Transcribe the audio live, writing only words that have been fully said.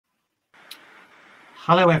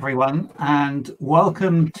Hello everyone, and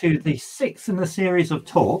welcome to the sixth in the series of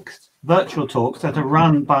talks, virtual talks that are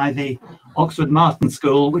run by the Oxford Martin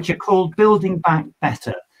School, which are called Building Back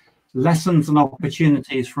Better, Lessons and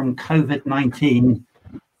Opportunities from the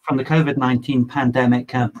COVID-19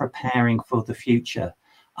 pandemic and Preparing for the Future.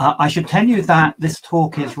 I should tell you that this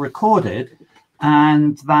talk is recorded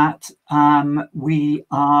and that we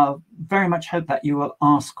very much hope that you will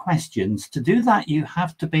ask questions. To do that, you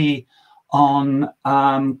have to be on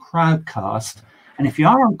Crowdcast, and if you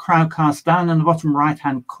are on Crowdcast, down in the bottom right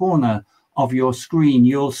hand corner of your screen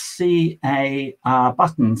you'll see a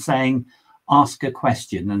button saying ask a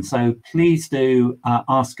question, and so please do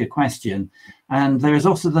ask a question. And there is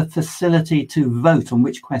also the facility to vote on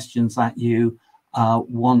which questions that you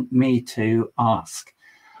want me to ask.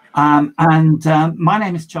 My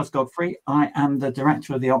name is Godfray. I am the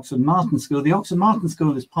director of the Oxford Martin School. The Oxford Martin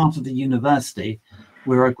School is part of the university.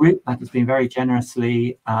 We're a group that has been very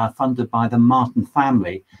generously funded by the Martin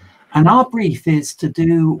family. And our brief is to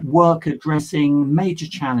do work addressing major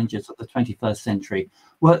challenges of the 21st century,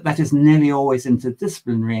 work that is nearly always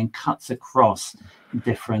interdisciplinary and cuts across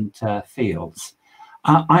different fields.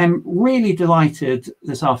 I'm really delighted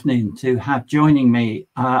this afternoon to have joining me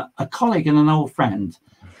a colleague and an old friend,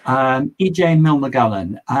 E.J.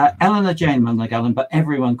 Milner-Gulland, Eleanor Jane Milner-Gulland, but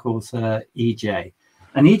everyone calls her E.J.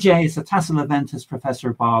 And E.J. is a Tassel Aventis Professor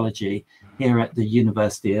of Biology here at the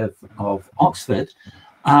University of Oxford.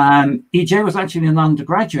 E.J. was actually an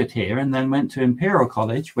undergraduate here and then went to Imperial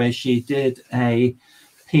College, where she did a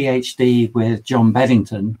PhD with John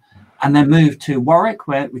Beddington, and then moved to Warwick,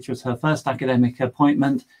 which was her first academic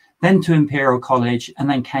appointment, then to Imperial College, and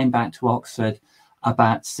then came back to Oxford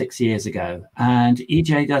about 6 years ago. And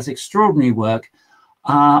E.J. does extraordinary work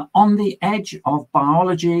on the edge of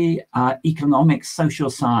biology, economics, social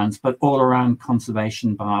science, but all around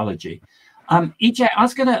conservation biology. E.J., I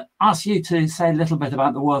was going to ask you to say a little bit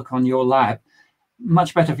about the work on your lab.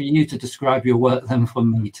 Much better for you to describe your work than for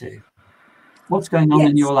me to. What's going on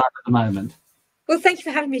in your lab at the moment? Well, thank you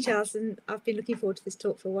for having me, Charles, and I've been looking forward to this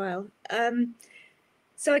talk for a while.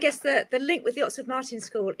 So I guess the link with the Oxford Martin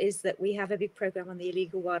School is that we have a big programme on the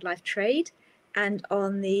illegal wildlife trade and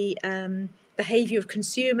on the behaviour of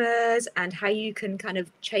consumers and how you can kind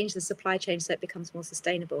of change the supply chain so it becomes more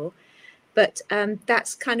sustainable. But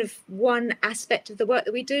that's kind of one aspect of the work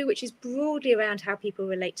that we do, which is broadly around how people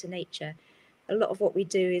relate to nature. A lot of what we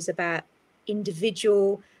do is about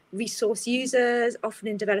individual resource users, often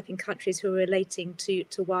in developing countries, who are relating to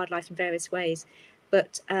wildlife in various ways.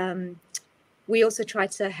 But we also try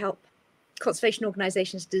to help conservation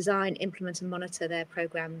organisations design, implement and monitor their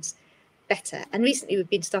programmes better. And recently we've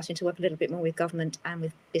been starting to work a little bit more with government and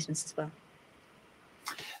with business as well.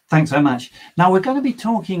 Thanks so much. Now we're going to be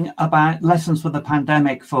talking about lessons for the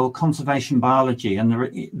pandemic for conservation biology and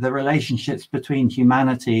the relationships between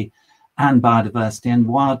humanity and biodiversity and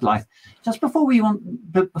wildlife. Just before we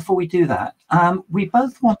do that, we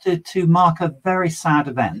both wanted to mark a very sad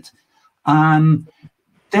event.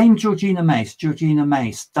 Dame Georgina Mace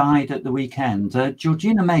died at the weekend.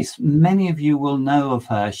 Georgina Mace, many of you will know of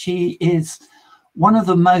her. She is one of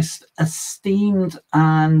the most esteemed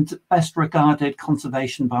and best regarded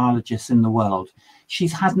conservation biologists in the world.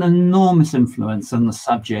 She's had an enormous influence on the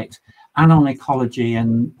subject and on ecology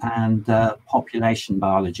and population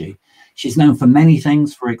biology. She's known for many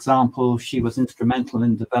things. For example, she was instrumental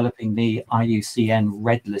in developing the IUCN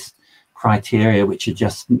Red List criteria, which are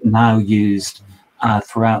just now used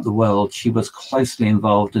throughout the world. She was closely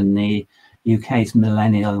involved in the UK's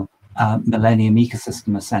Millennium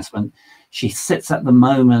Ecosystem Assessment. She sits at the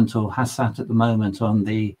moment, or has sat at the moment, on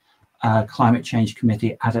the Climate Change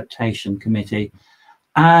Committee, Adaptation Committee.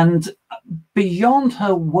 And beyond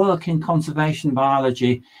her work in conservation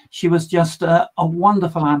biology, she was just a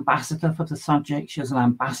wonderful ambassador for the subject. She was an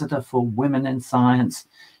ambassador for women in science.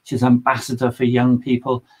 She's an ambassador for young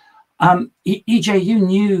people. E.J., you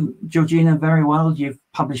knew Georgina very well. You've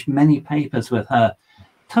published many papers with her.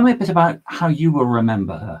 Tell me a bit about how you will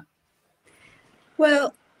remember her.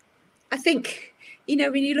 Well, I think,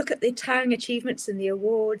 when you look at the towering achievements and the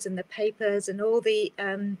awards and the papers and all the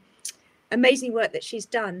amazing work that she's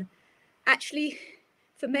done, actually,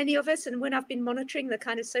 for many of us, and when I've been monitoring the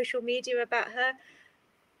kind of social media about her,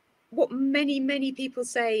 what many people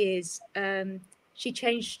say is, she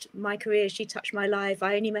changed my career, she touched my life.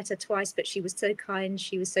 I only met her twice, but she was so kind,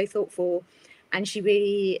 she was so thoughtful, and she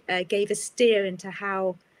really gave a steer into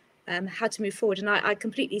how to move forward. And I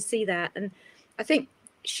completely see that. And I think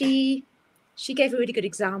she gave a really good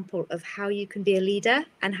example of how you can be a leader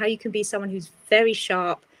and how you can be someone who's very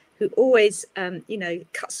sharp, who always,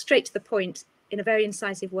 cuts straight to the point in a very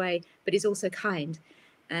incisive way, but is also kind.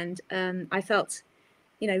 And I felt,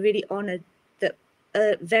 really honoured that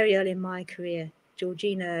very early in my career,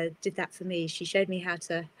 Georgina did that for me. She showed me how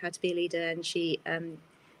to be a leader, and she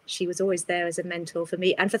was always there as a mentor for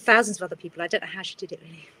me and for thousands of other people. I don't know how she did it,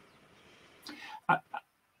 really.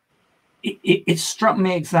 It struck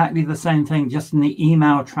me exactly the same thing, just in the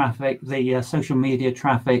email traffic, the social media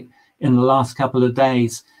traffic in the last couple of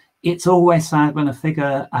days. It's always sad when a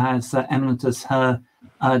figure as eminent as her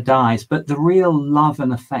dies, but the real love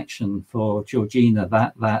and affection for Georgina,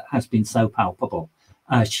 that has been so palpable.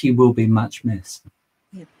 She will be much missed.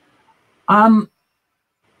 Yeah.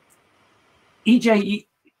 E.J.,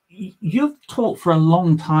 you've talked for a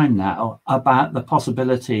long time now about the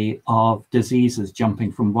possibility of diseases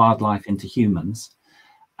jumping from wildlife into humans,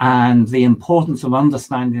 and the importance of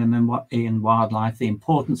understanding them in wildlife, the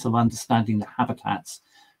importance of understanding the habitats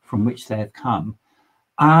from which they have come.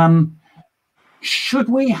 Should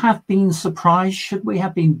we have been surprised? Should we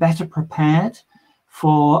have been better prepared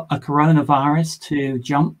for a coronavirus to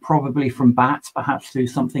jump probably from bats, perhaps through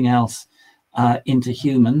something else, into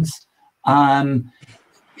humans?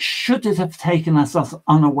 Should it have taken us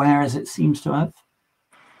unaware as it seems to have?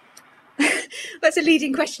 That's a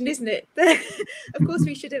leading question, isn't it? Of course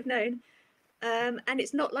we should have known. And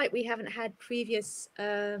it's not like we haven't had previous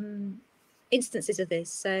instances of this.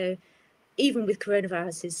 So even with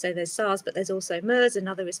coronaviruses, so there's SARS, but there's also MERS,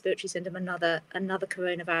 another respiratory syndrome, another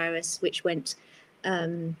coronavirus, which went,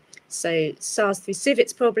 so SARS through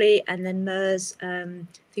civets probably, and then MERS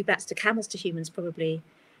through bats to camels to humans probably.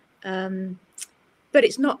 But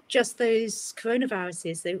it's not just those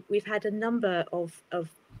coronaviruses. We've had a number of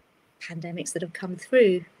pandemics that have come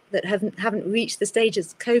through that haven't reached the stage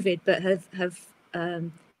of COVID, but have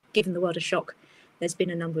given the world a shock. There's been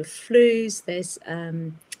a number of flus. There's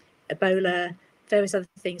Ebola, various other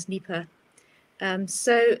things, Nipah.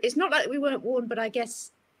 So it's not like we weren't warned, but I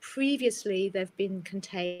guess previously they've been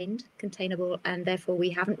containable, and therefore we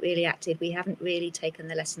haven't really acted. We haven't really taken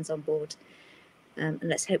the lessons on board, and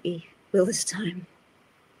let's hope we will this time.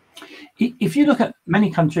 If you look at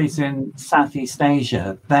many countries in Southeast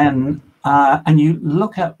Asia, then and you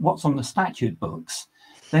look at what's on the statute books,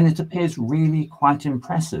 then it appears really quite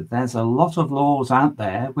impressive. There's a lot of laws out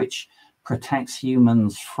there which protects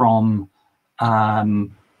humans from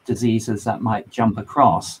diseases that might jump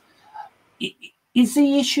across. Is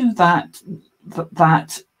the issue that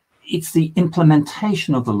it's the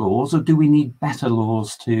implementation of the laws, or do we need better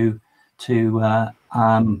laws to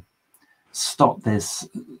stop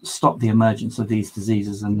the emergence of these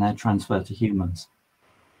diseases and their transfer to humans?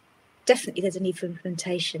 Definitely there's a need for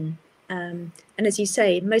implementation. And as you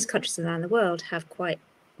say, most countries around the world have quite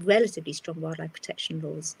relatively strong wildlife protection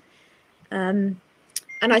laws. And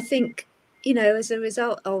I think, as a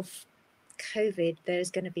result of COVID,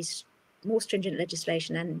 there's going to be more stringent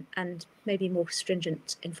legislation and maybe more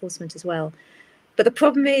stringent enforcement as well. But the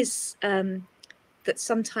problem is that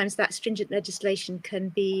sometimes that stringent legislation can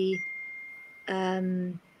be a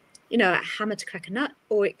hammer to crack a nut,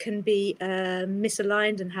 or it can be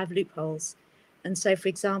misaligned and have loopholes. And so, for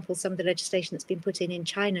example, some of the legislation that's been put in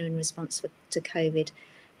China in response to COVID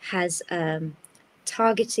has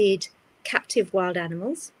targeted captive wild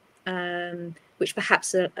animals, which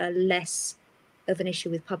perhaps are less of an issue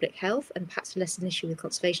with public health and perhaps less an issue with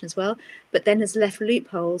conservation as well, but then has left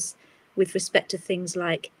loopholes with respect to things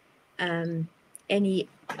like any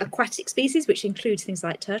aquatic species, which includes things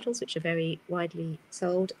like turtles, which are very widely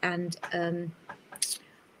sold. And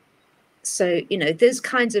so, those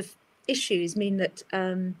kinds of issues mean that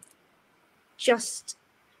just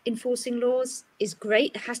enforcing laws is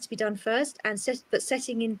great. It has to be done first, but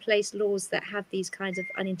setting in place laws that have these kinds of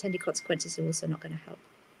unintended consequences are also not going to help.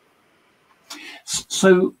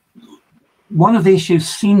 So one of the issues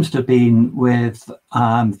seems to have been with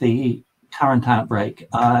the current outbreak,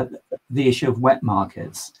 the issue of wet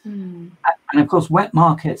markets. And of course, wet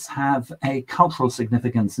markets have a cultural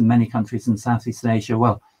significance in many countries in Southeast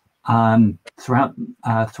Asia, throughout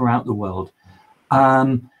the world.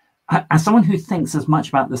 As someone who thinks as much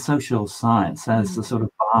about the social science as the sort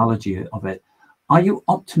of biology of it, are you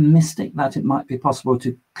optimistic that it might be possible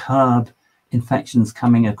to curb infections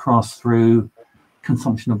coming across through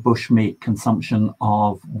consumption of bushmeat, consumption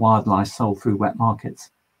of wildlife sold through wet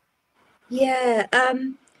markets? Yeah,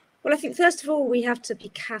 well, I think first of all, we have to be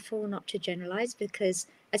careful not to generalize, because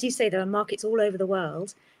as you say, there are markets all over the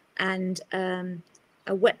world, and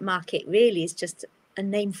a wet market really is just a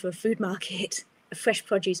name for a food market, a fresh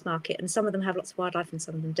produce market, and some of them have lots of wildlife and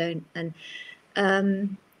some of them don't. And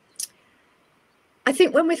I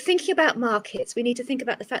think when we're thinking about markets, we need to think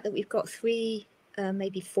about the fact that we've got three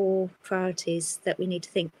maybe 4 priorities that we need to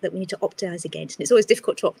optimize against. And it's always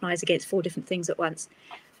difficult to optimize against 4 different things at once.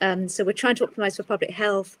 So we're trying to optimize for public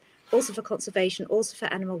health, also for conservation, also for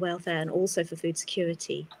animal welfare, and also for food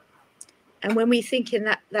security. And when we think in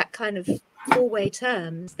that kind of 4-way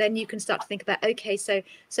terms, then you can start to think about, okay, so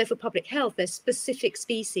for public health, there's specific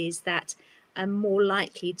species that are more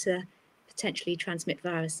likely to potentially transmit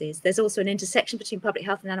viruses. There's also an intersection between public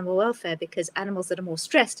health and animal welfare, because animals that are more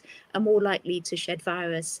stressed are more likely to shed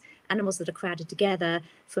virus. Animals that are crowded together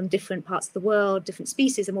from different parts of the world, different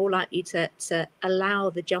species, are more likely to allow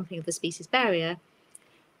the jumping of the species barrier.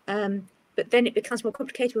 But then it becomes more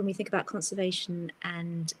complicated when we think about conservation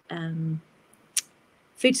and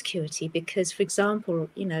food security, because, for example,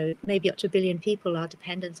 maybe up to 1 billion people are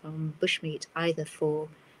dependent on bushmeat, either for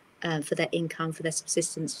their income, for their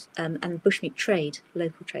subsistence, and bushmeat trade,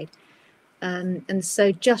 local trade. And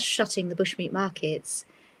so just shutting the bushmeat markets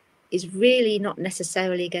is really not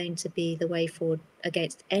necessarily going to be the way forward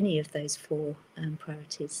against any of those 4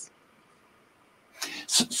 priorities.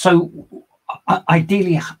 So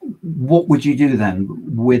ideally, what would you do then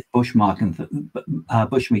with bushmeat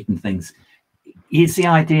and things? Is the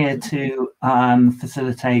idea to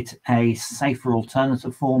facilitate a safer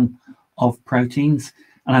alternative form of proteins?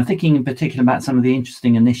 And I'm thinking in particular about some of the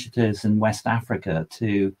interesting initiatives in West Africa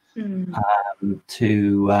to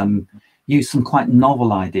use some quite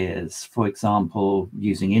novel ideas. For example,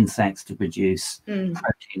 using insects to produce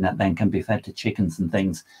protein that then can be fed to chickens and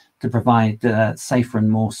things, to provide safer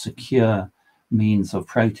and more secure means of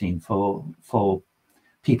protein for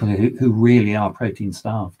people who really are protein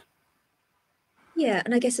starved. Yeah,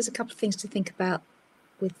 and I guess there's a couple of things to think about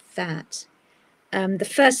with that. The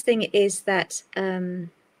first thing is that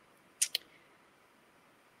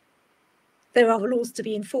there are laws to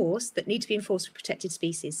be enforced that need to be enforced for protected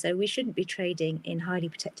species. So we shouldn't be trading in highly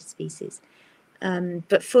protected species.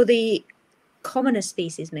 But for the commoner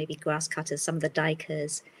species, maybe grass cutters, some of the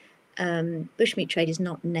duikers, bushmeat trade is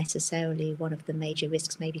not necessarily one of the major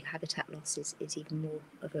risks. Maybe habitat loss is even more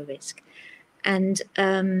of a risk. And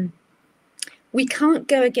we can't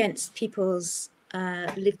go against people's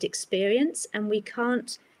lived experience, and we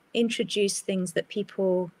can't introduce things that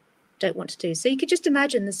people don't want to do. So you could just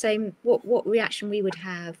imagine the same, what reaction we would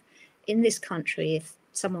have in this country if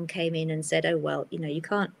someone came in and said, oh, well, you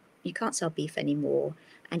can't sell beef anymore,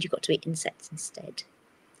 and you've got to eat insects instead,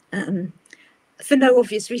 for no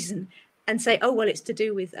obvious reason, and say, oh, well, it's to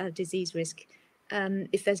do with disease risk,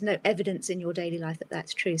 if there's no evidence in your daily life that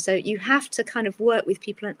that's true. So you have to kind of work with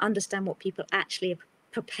people and understand what people actually are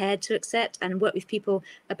prepared to accept, and work with people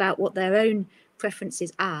about what their own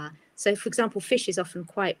preferences are. So, for example, fish is often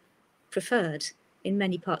quite preferred in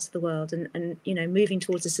many parts of the world, and moving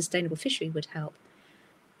towards a sustainable fishery would help.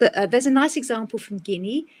 But there's a nice example from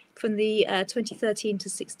Guinea, from the 2013 to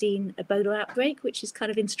 16 Ebola outbreak, which is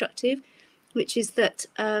kind of instructive, which is that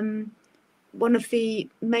one of the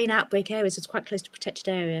main outbreak areas is quite close to a protected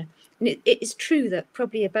area. And it is true that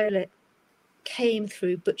probably Ebola came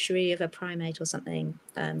through butchery of a primate or something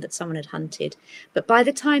that someone had hunted. But by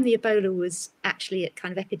the time the Ebola was actually at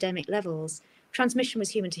kind of epidemic levels, transmission was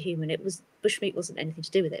human to human. Bushmeat wasn't anything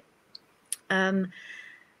to do with it.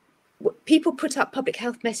 People put up public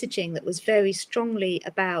health messaging that was very strongly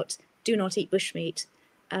about do not eat bushmeat.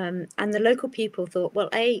 And the local people thought, well,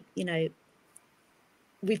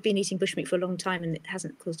 we've been eating bushmeat for a long time and it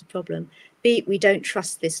hasn't caused a problem. B, we don't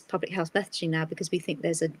trust this public health messaging now because we think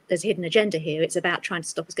there's a hidden agenda here. It's about trying to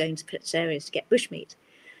stop us going to protected areas to get bushmeat.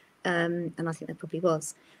 And I think there probably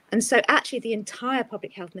was. And so actually the entire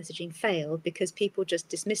public health messaging failed because people just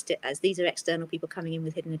dismissed it as these are external people coming in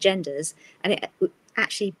with hidden agendas. And it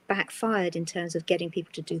actually backfired in terms of getting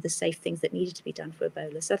people to do the safe things that needed to be done for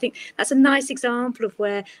Ebola. So I think that's a nice example of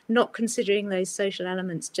where not considering those social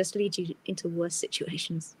elements just leads you into worse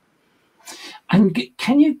situations. And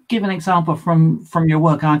can you give an example from your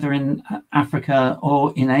work either in Africa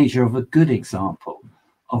or in Asia of a good example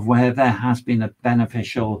of where there has been a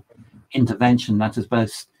beneficial intervention that has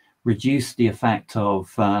both reduced the effect of,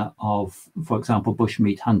 for example,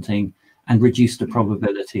 bushmeat hunting and reduced the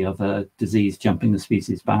probability of a disease jumping the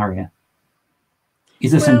species barrier?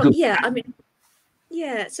 Is there some good? Yeah, I mean,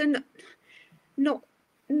 yeah. So not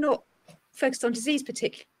focused on disease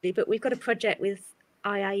particularly, but we've got a project with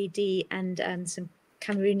IIED and some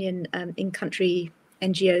Cameroonian in-country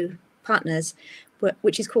NGO partners,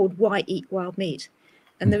 which is called Why Eat Wild Meat.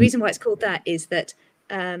 And the reason why it's called that is that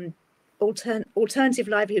alternative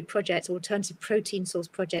livelihood projects, alternative protein source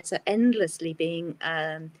projects are endlessly being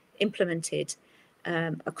implemented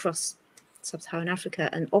across sub-Saharan Africa,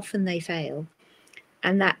 and often they fail.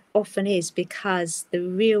 And that often is because the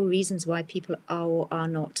real reasons why people are or are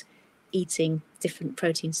not eating different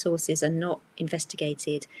protein sources are not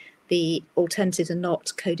investigated. The alternatives are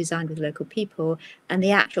not co-designed with local people, and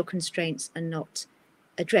the actual constraints are not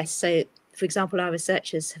addressed. So, for example, our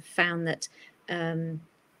researchers have found that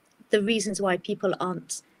the reasons why people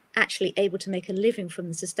aren't actually able to make a living from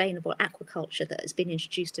the sustainable aquaculture that has been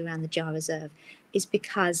introduced around the Jar Reserve is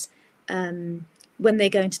because when they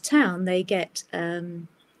go into town, they get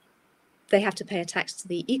they have to pay a tax to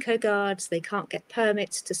the eco guards. They can't get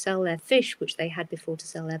permits to sell their fish, which they had before to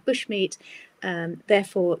sell their bushmeat.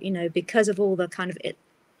 Therefore, you know, because of all the kind of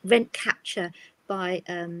rent capture by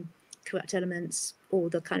corrupt elements, or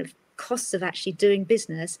the kind of costs of actually doing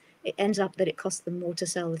business, it ends up that it costs them more to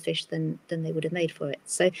sell the fish than they would have made for it.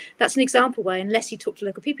 So that's an example where, unless you talk to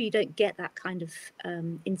local people, you don't get that kind of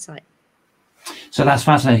insight. So that's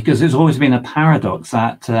fascinating, because there's always been a paradox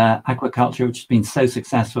that aquaculture, which has been so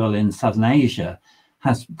successful in Southern Asia,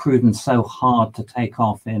 has proven so hard to take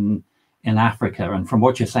off in Africa. And from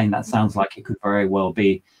what you're saying, that sounds like it could very well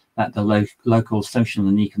be that the local social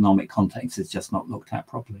and economic context is just not looked at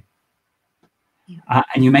properly. Yeah.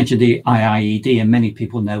 And you mentioned the IIED, and many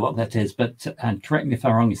people know what that is, but and correct me if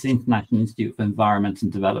I'm wrong, it's the International Institute for Environment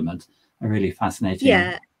and Development, a really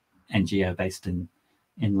fascinating NGO based in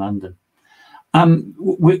London.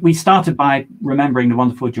 We started by remembering the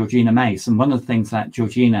wonderful Georgina Mace, and one of the things that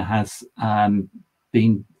Georgina has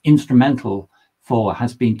been instrumental for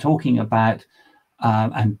has been talking about,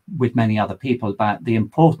 and with many other people, about the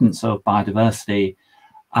importance of biodiversity.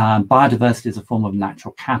 Biodiversity is a form of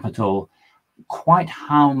natural capital, quite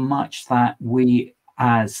how much that we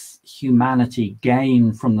as humanity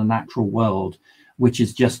gain from the natural world, which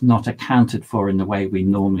is just not accounted for in the way we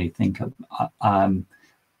normally think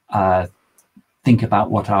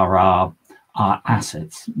about what are our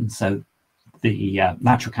assets. And so the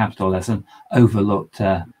natural capital as an overlooked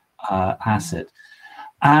asset.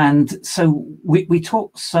 And so we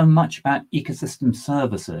talk so much about ecosystem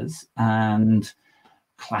services, and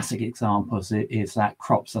classic examples is that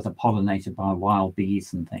crops that are pollinated by wild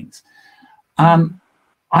bees and things.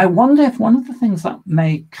 I wonder if one of the things that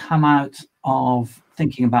may come out of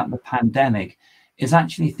thinking about the pandemic is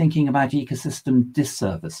actually thinking about ecosystem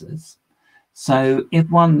disservices. So if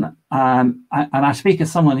one, and I speak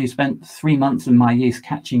as someone who spent 3 months in my youth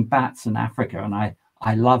catching bats in Africa, and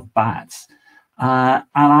I love bats. And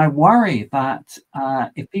I worry that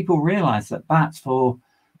if people realize that bats, for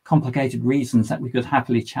complicated reasons that we could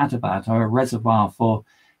happily chat about, are a reservoir for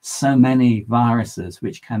so many viruses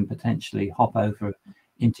which can potentially hop over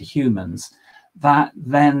into humans, that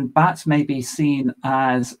then bats may be seen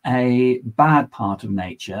as a bad part of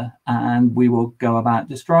nature, and we will go about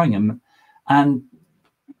destroying them. And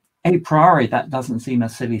a priori, that doesn't seem a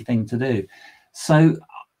silly thing to do. So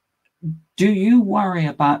do you worry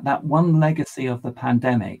about that one legacy of the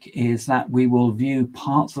pandemic is that we will view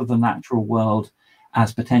parts of the natural world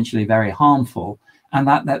as potentially very harmful, and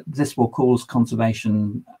that this will cause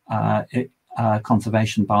conservation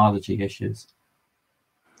biology issues?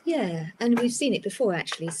 Yeah, and we've seen it before,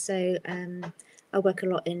 actually. So I work a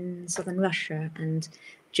lot in southern Russia, and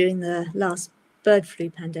during the last bird flu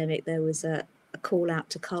pandemic, there was a call out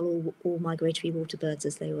to cull all migratory water birds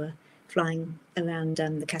as they were flying around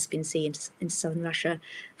the Caspian Sea into southern Russia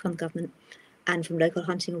from the government and from local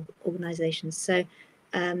hunting organisations. So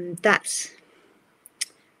that's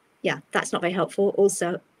not very helpful.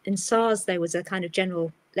 Also, in SARS, there was a kind of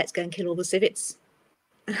general "let's go and kill all the civets"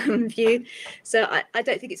 view. So I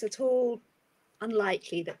don't think it's at all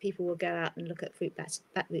unlikely that people will go out and look at fruit bat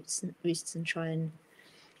roosts and try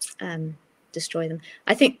and destroy them.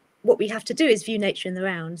 I think what we have to do is view nature in the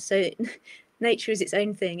round. So nature is its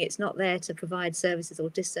own thing. It's not there to provide services or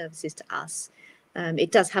disservices to us.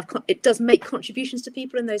 It does make contributions to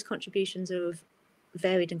people, and those contributions are of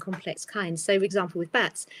varied and complex kinds. So, for example, with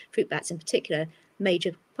bats, fruit bats in particular,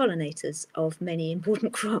 major pollinators of many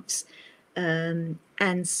important crops. And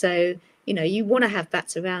so, you know, you want to have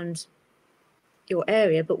bats around your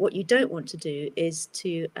area, but what you don't want to do is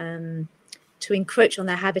to encroach on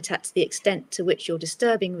their habitat to the extent to which you're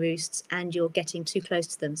disturbing roosts and you're getting too close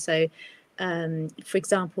to them. So, for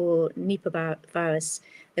example, Nipah virus,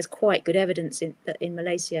 there's quite good evidence that in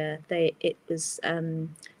Malaysia, it was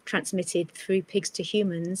transmitted through pigs to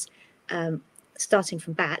humans, starting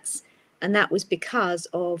from bats. And that was because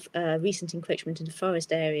of recent encroachment into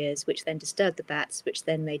forest areas, which then disturbed the bats, which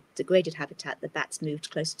then made degraded habitat. The bats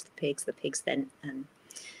moved closer to the pigs then.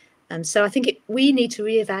 So I think we need to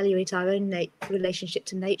reevaluate our own relationship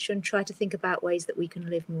to nature and try to think about ways that we can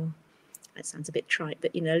live more. That sounds a bit trite,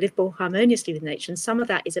 but, you know, live more harmoniously with nature. And some of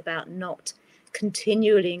that is about not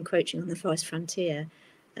continually encroaching on the forest frontier,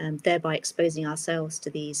 thereby exposing ourselves to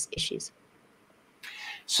these issues.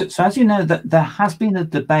 So as you know, that there has been a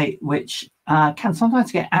debate which can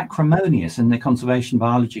sometimes get acrimonious in the conservation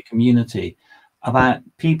biology community about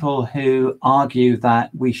people who argue that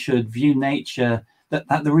we should view nature,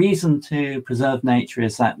 that the reason to preserve nature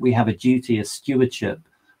is that we have a duty of stewardship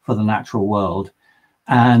for the natural world,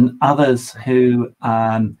 and others who,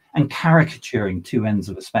 and caricaturing two ends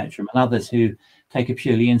of a spectrum, and others who take a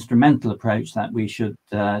purely instrumental approach that we should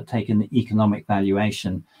take an economic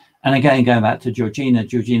valuation. And again, going back to Georgina,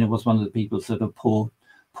 Georgina was one of the people sort of poured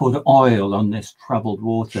oil on this troubled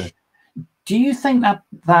water. Do you think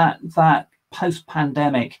that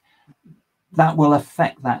post-pandemic that will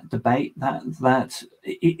affect that debate? That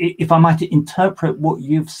if I might interpret what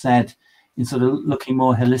you've said in sort of looking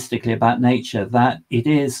more holistically about nature, that it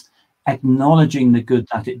is acknowledging the good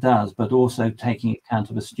that it does, but also taking account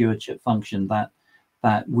of a stewardship function,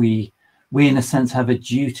 that we in a sense have a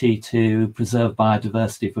duty to preserve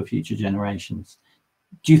biodiversity for future generations.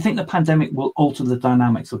 Do you think the pandemic will alter the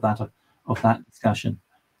dynamics of that discussion?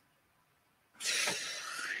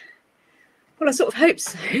 Well, I sort of hope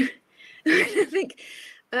so. I think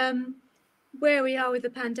where we are with the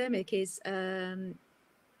pandemic is a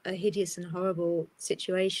hideous and horrible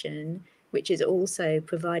situation, which is also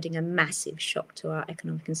providing a massive shock to our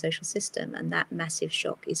economic and social system. And that massive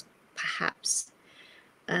shock is perhaps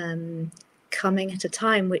coming at a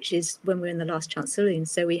time which is when we're in the last chance saloon.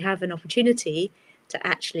 So we have an opportunity to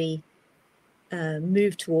actually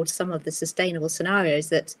move towards some of the sustainable scenarios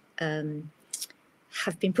that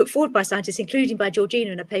have been put forward by scientists, including by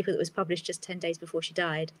Georgina in a paper that was published just 10 days before she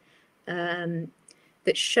died,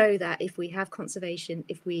 that show that if we have conservation,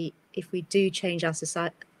 if we do change our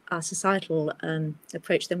societal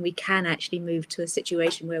approach, then we can actually move to a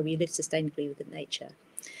situation where we live sustainably within nature.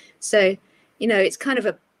 So, you know, it's kind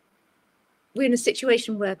of we're in a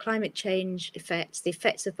situation where climate change effects, the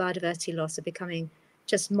effects of biodiversity loss are becoming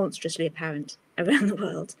just monstrously apparent around the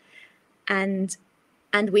world. And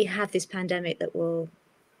we have this pandemic that will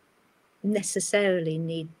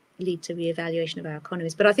necessarily lead to reevaluation of our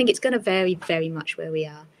economies. But I think it's going to vary very much where we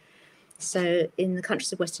are. So in the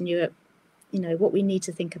countries of Western Europe, you know, what we need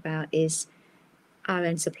to think about is our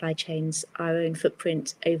own supply chains, our own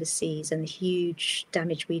footprint overseas, and the huge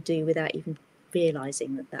damage we do without even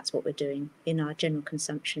realizing that that's what we're doing in our general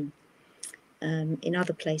consumption. In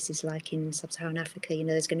other places, like in sub-Saharan Africa, you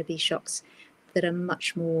know, there's going to be shocks that are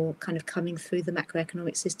much more kind of coming through the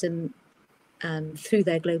macroeconomic system, through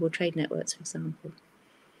their global trade networks, for example.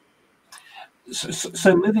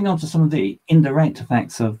 So moving on to some of the indirect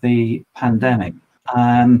effects of the pandemic.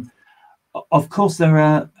 Of course, there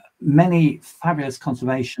are many fabulous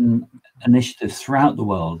conservation initiatives throughout the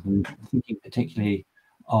world, and thinking particularly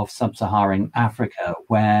of sub-Saharan Africa,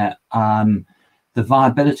 where the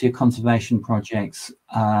viability of conservation projects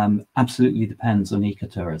absolutely depends on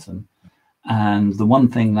ecotourism. And the one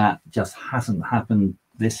thing that just hasn't happened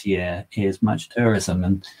this year is much tourism,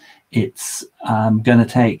 and it's going to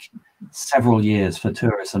take several years for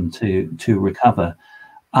tourism to recover.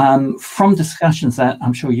 From discussions that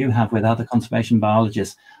I'm sure you have with other conservation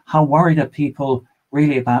biologists, how worried are people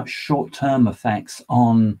really about short-term effects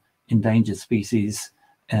on endangered species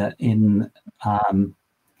at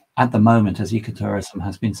the moment, as ecotourism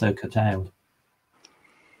has been so curtailed?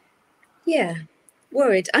 Yeah,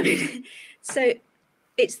 worried. I mean, so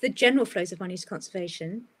it's the general flows of money to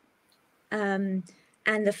conservation, and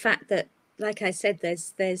the fact that, like I said,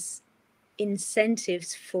 there's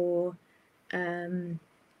incentives for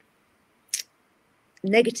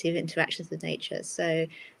negative interactions with nature. So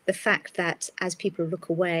the fact that as people look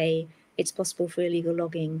away, it's possible for illegal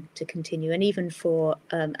logging to continue, and even for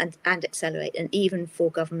and accelerate, and even for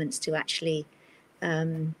governments to actually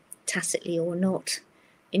tacitly or not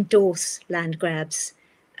endorse land grabs,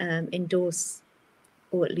 endorse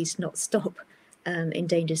or at least not stop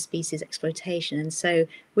endangered species exploitation. And so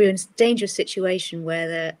we're in a dangerous situation where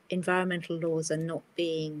the environmental laws are not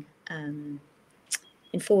being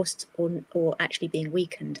enforced or actually being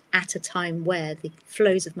weakened at a time where the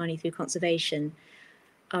flows of money through conservation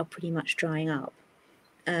are pretty much drying up.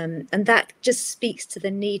 And that just speaks to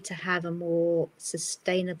the need to have a more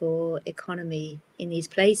sustainable economy in these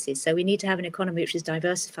places. So we need to have an economy which is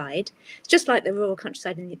diversified. It's just like the rural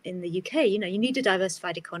countryside in the UK. You know, you need a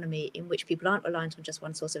diversified economy in which people aren't reliant on just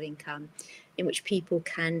one source of income, in which people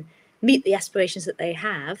can meet the aspirations that they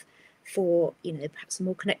have for, you know, perhaps a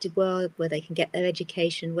more connected world where they can get their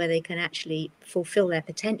education, where they can actually fulfill their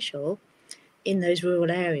potential in those rural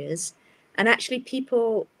areas. And actually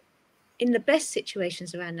people in the best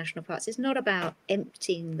situations around national parks, it's not about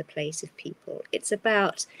emptying the place of people. It's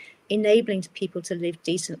about enabling people to live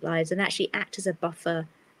decent lives and actually act as a buffer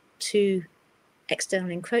to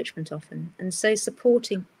external encroachment often. And so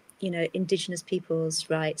supporting, Indigenous people's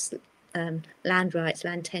rights, land rights,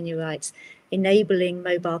 land tenure rights, enabling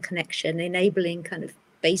mobile connection, enabling kind of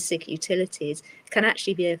basic utilities can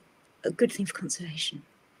actually be a good thing for conservation.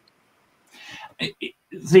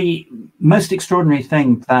 The most extraordinary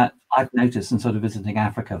thing that I've noticed in sort of visiting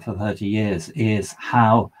Africa for 30 years is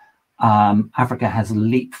how Africa has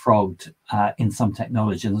leapfrogged in some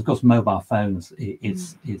technology. And of course, mobile phones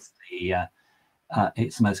is its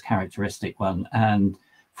most characteristic one. And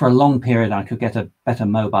for a long period, I could get a better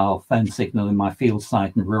mobile phone signal in my field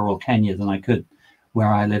site in rural Kenya than I could where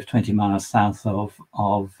I live 20 miles south of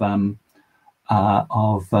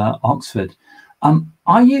Oxford.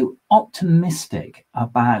 Are you optimistic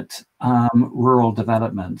about rural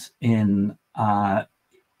development in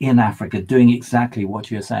Africa, doing exactly what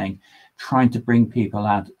you're saying, trying to bring people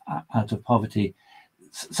out of poverty?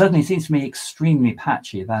 Certainly seems to me extremely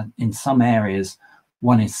patchy that in some areas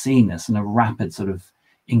one is seeing this and a rapid sort of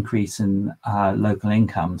increase in local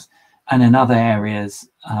incomes, and in other areas,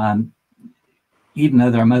 even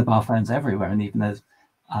though there are mobile phones everywhere, and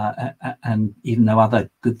even though other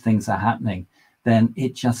good things are happening, then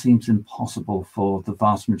it just seems impossible for the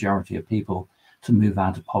vast majority of people to move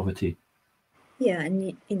out of poverty. Yeah,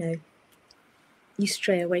 and you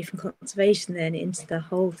stray away from conservation then into the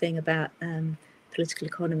whole thing about political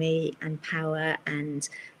economy and power and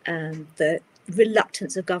the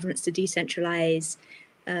reluctance of governments to decentralize,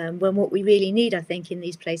 when what we really need, I think, in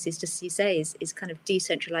these places, just as you say, is kind of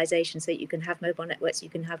decentralization, so that you can have mobile networks, you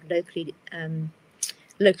can have locally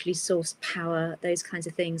sourced power, those kinds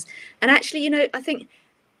of things. And actually, I think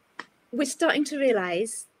we're starting to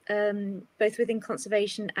realize, both within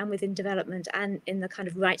conservation and within development and in the kind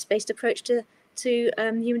of rights-based approach to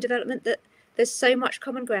human development, that there's so much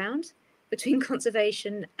common ground between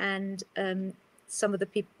conservation and some of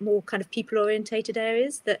the more kind of people-orientated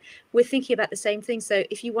areas, that we're thinking about the same thing. So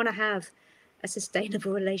if you want to have a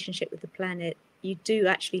sustainable relationship with the planet, you do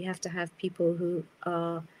actually have to have people who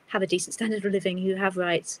have a decent standard of living, who have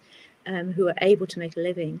rights, who are able to make a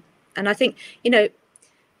living. And I think,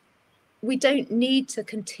 we don't need to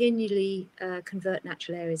continually convert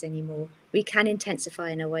natural areas anymore. We can intensify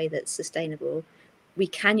in a way that's sustainable. We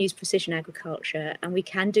can use precision agriculture, and we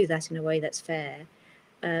can do that in a way that's fair.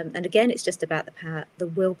 And again, it's just about the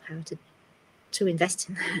willpower to invest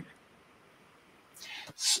in that.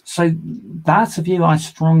 So that's a view I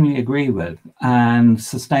strongly agree with, and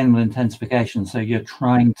sustainable intensification. So you're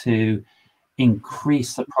trying to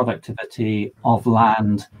increase the productivity of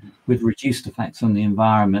land with reduced effects on the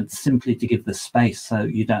environment, simply to give the space so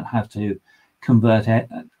you don't have to convert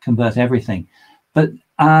everything. But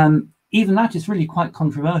even that is really quite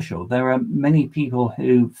controversial. There are many people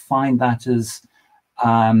who find that as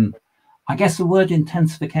I guess the word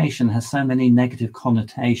intensification has so many negative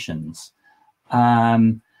connotations.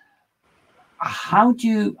 How do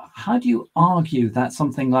you argue that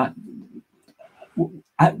something like,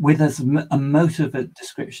 with as a motive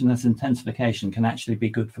description as intensification, can actually be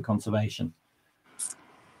good for conservation?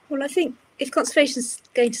 Well, I think if conservation is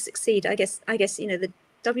going to succeed, I guess the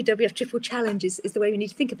WWF triple challenge is the way we need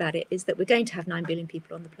to think about it, is that we're going to have 9 billion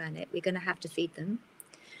people on the planet. We're going to have to feed them.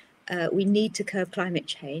 We need to curb climate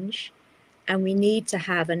change, and we need to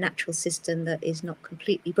have a natural system that is not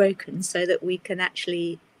completely broken, so that we can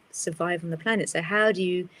actually survive on the planet. So how do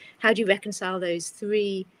you reconcile those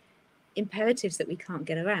 3 imperatives that we can't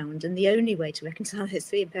get around? And the only way to reconcile those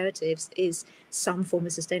 3 imperatives is some form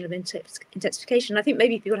of sustainable intensification. I think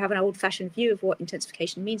maybe people have an old-fashioned view of what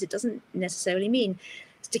intensification means. It doesn't necessarily mean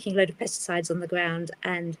sticking a load of pesticides on the ground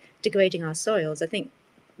and degrading our soils. I think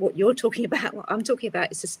what you're talking about, what I'm talking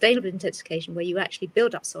about, is sustainable intensification, where you actually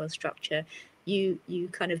build up soil structure, you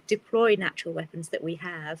kind of deploy natural weapons that we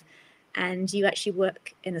have, and you actually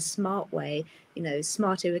work in a smart way,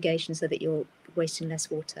 smart irrigation so that you're wasting less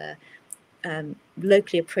water,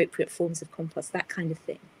 locally appropriate forms of compost, that kind of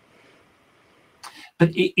thing. But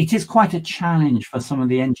it is quite a challenge for some of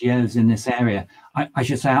the NGOs in this area. I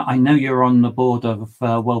should say, I know you're on the board of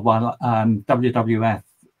Worldwide WWF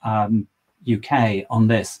UK on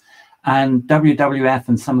this, and WWF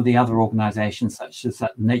and some of the other organisations such as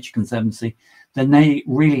Nature Conservancy, then they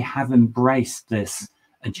really have embraced this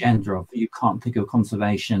agenda of, you can't think of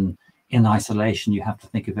conservation in isolation, you have to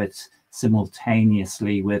think of it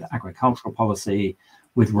simultaneously with agricultural policy,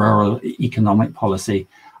 with rural economic policy.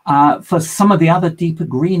 For some of the other deeper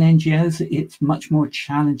green NGOs, it's much more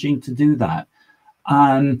challenging to do that.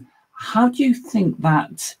 How do you think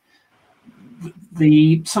that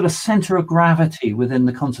the sort of center of gravity within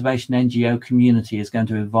the conservation NGO community is going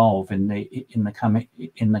to evolve in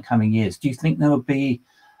the coming years? Do you think there will be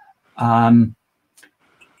an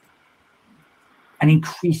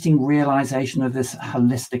increasing realization of this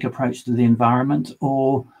holistic approach to the environment,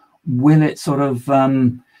 or will it sort of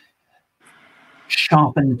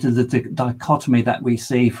sharpen into the dichotomy that we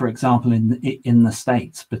see, for example, in the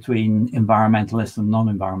States between environmentalists and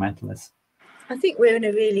non-environmentalists? I think we're in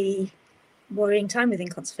a really worrying time within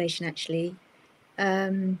conservation, actually.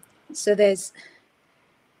 So there's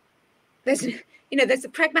the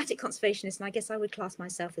pragmatic conservationist, and I guess I would class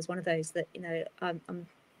myself as one of those that,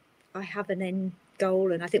 I have an end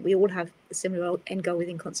goal, and I think we all have a similar end goal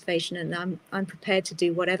within conservation, and I'm prepared to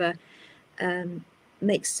do whatever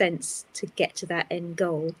makes sense to get to that end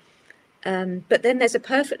goal. But then there's a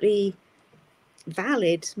perfectly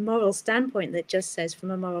valid moral standpoint that just says, from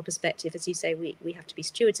a moral perspective, as you say, we have to be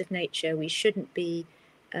stewards of nature. We shouldn't be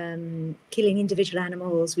killing individual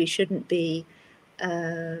animals. We shouldn't be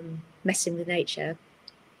messing with nature.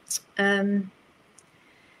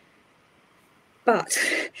 But,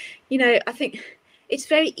 I think it's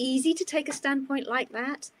very easy to take a standpoint like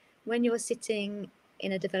that when you're sitting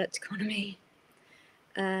in a developed economy.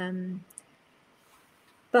 But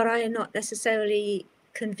I am not necessarily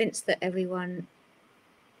convinced that everyone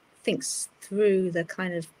thinks through the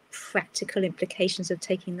kind of practical implications of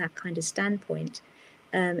taking that kind of standpoint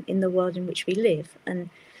in the world in which we live. And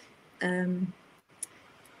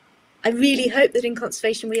I really hope that in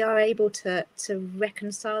conservation we are able to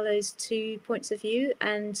reconcile those two points of view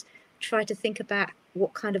and try to think about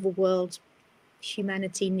what kind of a world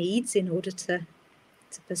humanity needs in order to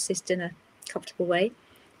persist in a comfortable way,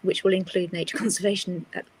 which will include nature conservation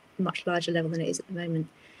at a much larger level than it is at the moment.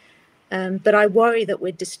 But I worry that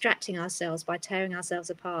we're distracting ourselves by tearing ourselves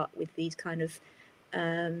apart with these kind of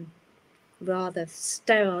rather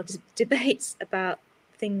sterile debates about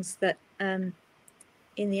things that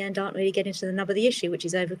in the end aren't really getting to the nub of the issue, which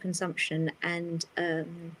is overconsumption and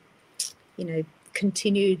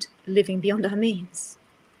continued living beyond our means.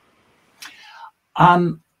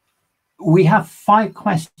 We have 5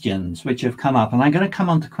 questions which have come up, and I'm going to come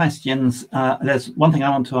on to questions. There's one thing I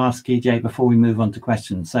want to ask E.J. before we move on to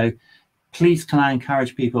questions. So please, can I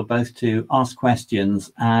encourage people both to ask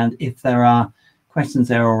questions, and if there are questions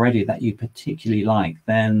there already that you particularly like,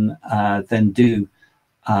 then do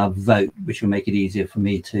vote, which will make it easier for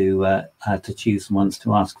me to choose the ones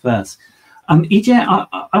to ask first. E.J.,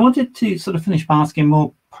 I wanted to sort of finish by asking a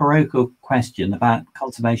more parochial question about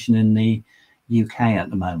conservation in the UK at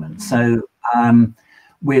the moment. So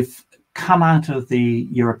we've come out of the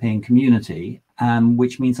European community,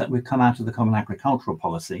 which means that we've come out of the common agricultural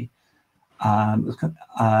policy,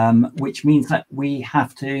 which means that we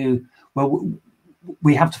have to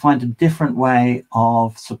find a different way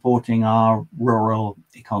of supporting our rural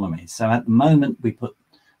economies. So at the moment, we put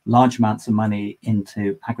large amounts of money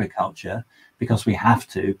into agriculture because we have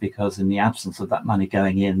to, because in the absence of that money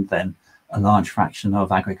going in, then a large fraction of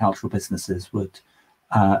agricultural businesses would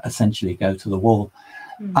essentially go to the wall.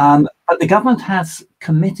 But the government has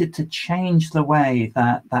committed to change the way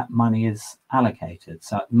that that money is allocated.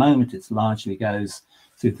 So at the moment, it largely goes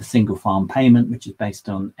through the single farm payment, which is based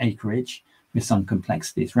on acreage with some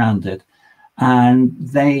complexities around it. And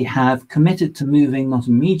they have committed to moving, not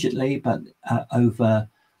immediately, but over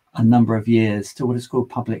a number of years, to what is called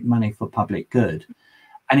public money for public good.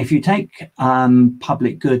 And if you take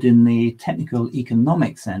public good in the technical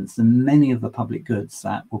economic sense, then many of the public goods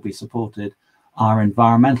that will be supported are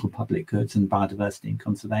environmental public goods and biodiversity and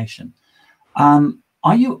conservation.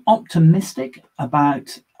 Are you optimistic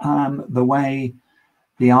about the way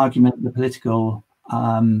the argument, the political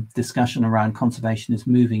discussion around conservation is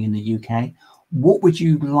moving in the UK? What would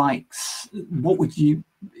you like,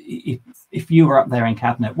 if you were up there in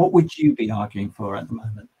cabinet, what would you be arguing for at the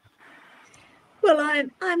moment? Well,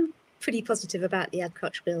 I'm pretty positive about the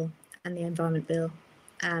agriculture bill and the environment bill,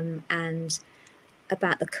 and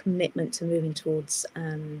about the commitment to moving towards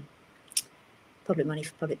public money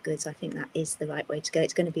for public goods. I think that is the right way to go.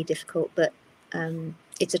 It's going to be difficult, but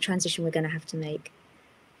it's a transition we're going to have to make.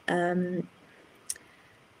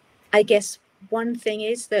 I guess one thing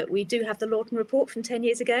is that we do have the Lawton report from 10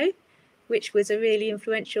 years ago, which was a really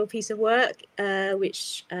influential piece of work,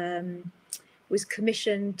 which was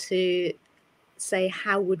commissioned to say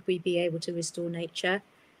how would we be able to restore nature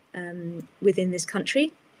within this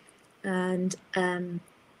country, and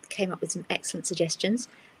came up with some excellent suggestions,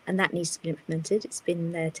 and that needs to be implemented. It's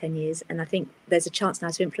been there 10 years, and I think there's a chance now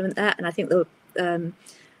to implement that. And I think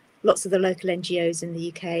lots of the local NGOs in the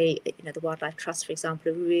UK, the Wildlife Trust, for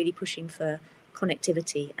example, are really pushing for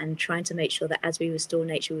connectivity and trying to make sure that as we restore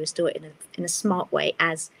nature, we restore it in a smart way,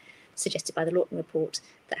 as suggested by the Lawton report,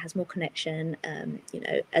 that has more connection,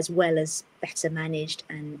 as well as better managed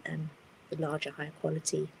and larger, higher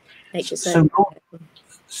quality nature. So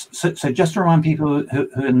just to remind people who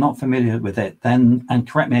are not familiar with it, then, and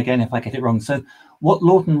correct me again if I get it wrong. So what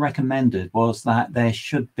Lawton recommended was that there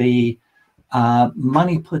should be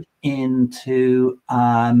money put into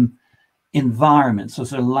environments or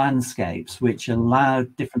sort of landscapes which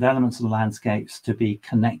allowed different elements of the landscapes to be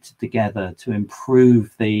connected together to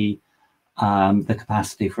improve the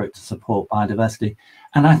capacity for it to support biodiversity.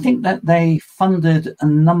 And I think that they funded a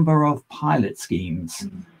number of pilot schemes.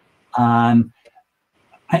 And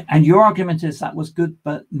your argument is that was good,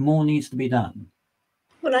 but more needs to be done.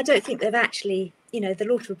 Well, I don't think they've actually, the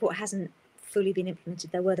Lawton report hasn't fully been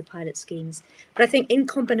implemented. There were the pilot schemes, but I think in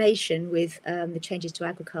combination with the changes to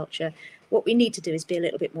agriculture, what we need to do is be a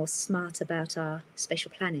little bit more smart about our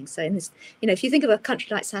spatial planning. So in this, if you think of a country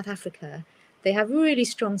like South Africa, they have really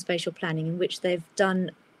strong spatial planning in which they've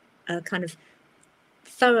done a kind of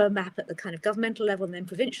thorough map at the kind of governmental level and then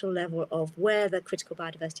provincial level of where the critical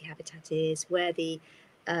biodiversity habitat is, where the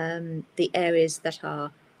areas that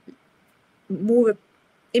are more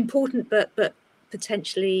important but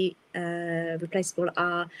potentially replaceable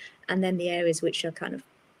are, and then the areas which are kind of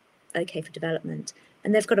okay for development.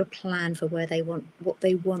 And they've got a plan for what they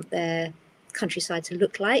want their countryside to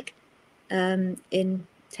look like in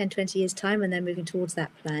 10-20 years time, and they're moving towards that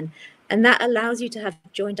plan. And that allows you to have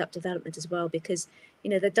joined up development as well, because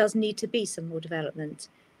there does need to be some more development,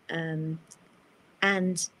 and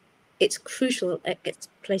it's crucial it gets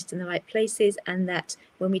placed in the right places, and that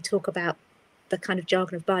when we talk about the kind of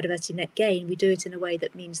jargon of biodiversity net gain, we do it in a way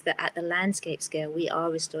that means that at the landscape scale we are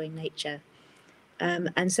restoring nature.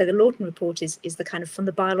 And so the Lawton report is the kind of, from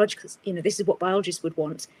the biological, this is what biologists would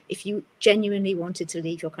want if you genuinely wanted to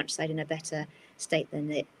leave your countryside in a better state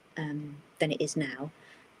than it is now.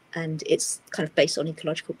 And it's kind of based on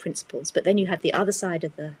ecological principles. But then you have the other side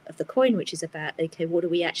of the coin, which is about, okay, what do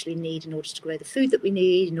we actually need in order to grow the food that we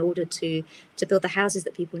need, in order to build the houses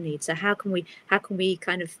that people need? So how can we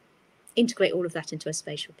kind of integrate all of that into a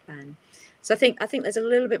spatial plan? So I think there's a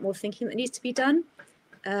little bit more thinking that needs to be done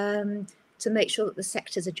to make sure that the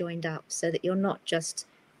sectors are joined up, so that you're not just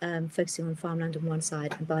focusing on farmland on one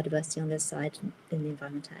side and biodiversity on the other side in the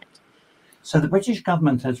Environment Act. So the British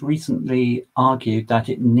government has recently argued that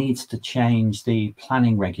it needs to change the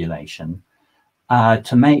planning regulation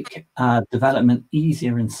to make development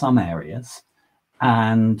easier in some areas,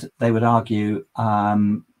 and they would argue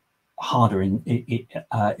harder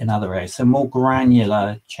in other areas. So more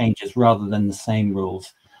granular changes rather than the same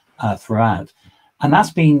rules throughout. And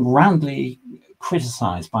that's been roundly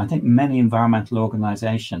criticised by, I think, many environmental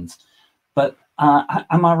organisations. But am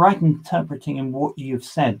I right in interpreting in what you've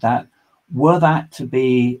said that were that to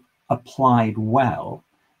be applied well,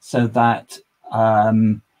 so that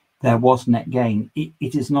there was net gain,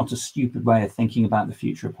 it is not a stupid way of thinking about the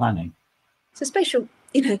future of planning? So spatial,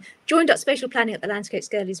 joined up spatial planning at the landscape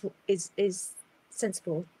scale is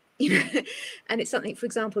sensible, and it's something, for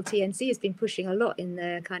example, TNC has been pushing a lot in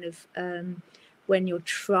their kind of when you're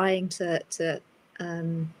trying to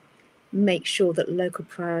make sure that local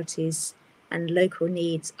priorities and local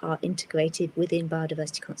needs are integrated within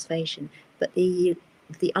biodiversity conservation. But the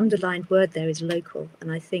underlined word there is local,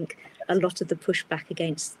 and I think a lot of the pushback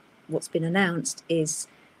against what's been announced is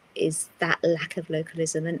that lack of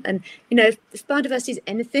localism. And if biodiversity is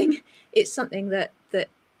anything, it's something that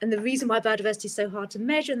and the reason why biodiversity is so hard to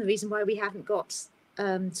measure, and the reason why we haven't got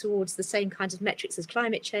towards the same kinds of metrics as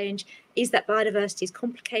climate change, is that biodiversity is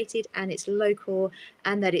complicated and it's local,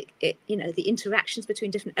 and that it the interactions between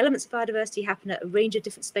different elements of biodiversity happen at a range of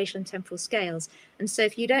different spatial and temporal scales. And so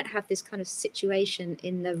if you don't have this kind of situation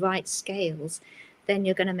in the right scales, then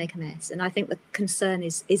you're going to make a mess. And I think the concern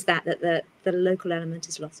is that the local element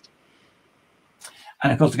is lost.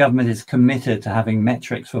 And of course, the government is committed to having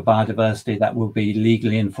metrics for biodiversity that will be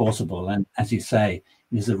legally enforceable. And as you say,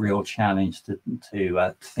 it is a real challenge to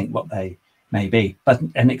think what they may be, but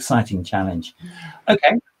an exciting challenge.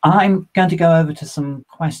 Okay, I'm going to go over to some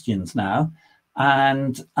questions now.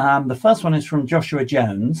 And the first one is from Joshua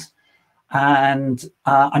Jones. And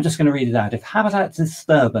I'm just going to read it out. If habitat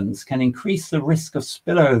disturbance can increase the risk of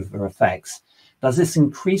spillover effects, does this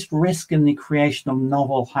increased risk in the creation of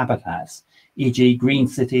novel habitats, e.g. green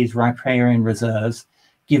cities, riparian reserves,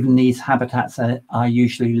 given these habitats are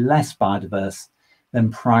usually less biodiverse than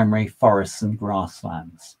primary forests and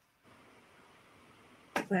grasslands?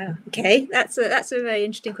 Wow, okay, that's a very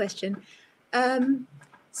interesting question.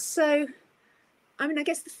 So, I mean, I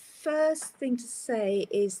guess the first thing to say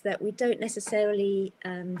is that we don't necessarily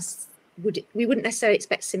we wouldn't necessarily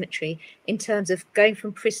expect symmetry in terms of going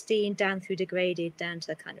from pristine down through degraded down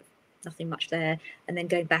to kind of nothing much there, and then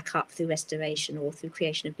going back up through restoration or through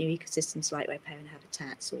creation of new ecosystems like riparian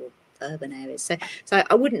habitats or urban areas. So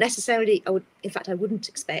I wouldn't necessarily, in fact, I wouldn't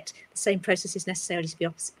expect the same processes necessarily to be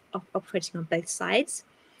operating on both sides.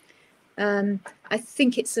 I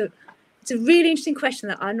think it's a really interesting question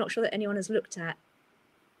that I'm not sure that anyone has looked at.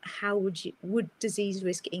 How would disease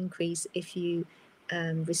risk increase if you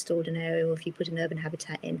restored an area or if you put an urban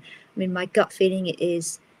habitat in? I mean, my gut feeling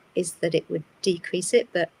is that it would decrease it,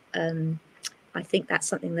 but I think that's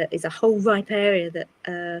something that is a whole ripe area that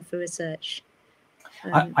for research.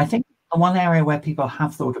 I think one area where people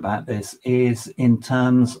have thought about this is in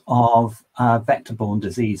terms of vector-borne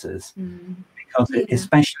diseases, because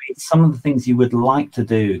especially some of the things you would like to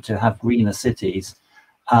do to have greener cities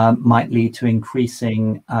might lead to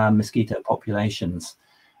increasing mosquito populations.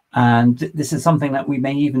 And this is something that we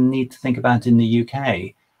may even need to think about in the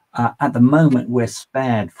UK. At the moment, we're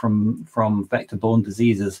spared from vector-borne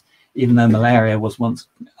diseases, even though malaria was once,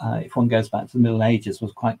 if one goes back to the Middle Ages,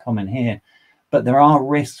 was quite common here. But there are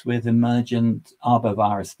risks with emergent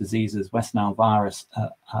arbovirus diseases, West Nile virus,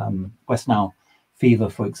 West Nile fever,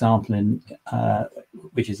 for example,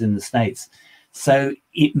 which is in the States. So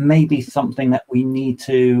it may be something that we need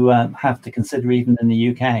to have to consider even in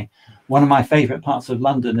the UK. One of my favourite parts of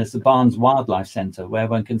London is the Barnes Wildlife Centre, where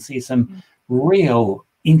one can see some real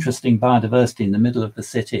interesting biodiversity in the middle of the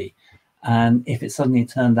city. And if it suddenly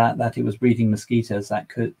turned out that it was breeding mosquitoes that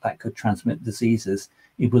could transmit diseases,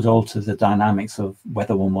 it would alter the dynamics of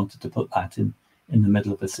whether one wanted to put that in the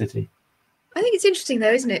middle of a city. I think it's interesting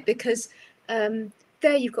though, isn't it? Because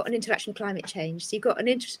there you've got an interaction with climate change. So you've got an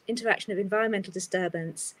interaction of environmental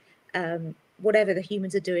disturbance, whatever the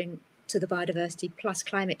humans are doing to the biodiversity, plus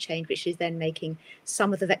climate change, which is then making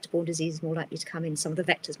some of the vector-borne diseases more likely to come in, some of the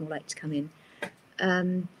vectors more likely to come in.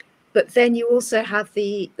 But then you also have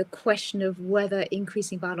the question of whether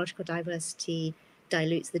increasing biological diversity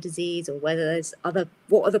dilutes the disease, or whether there's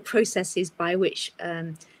what are the processes by which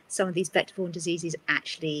some of these vector-borne diseases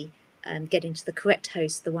actually get into the correct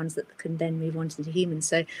host, the ones that can then move on into humans.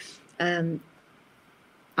 So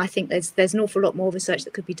I think there's an awful lot more research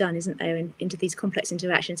that could be done, isn't there, into these complex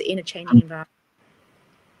interactions in a changing environment.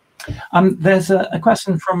 There's a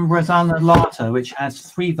question from Rosanna Lata, which has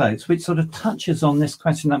 3 votes, which sort of touches on this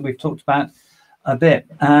question that we've talked about a bit,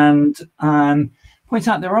 and points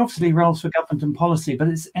out there are obviously roles for government and policy, but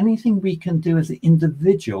it's anything we can do as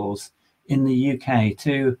individuals in the UK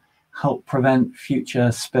to help prevent future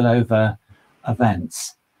spillover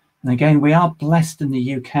events. And again, we are blessed in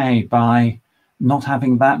the UK by not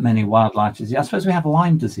having that many wildlife diseases. I suppose we have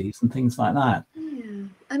Lyme disease and things like that. Yeah,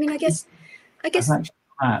 I mean, I guess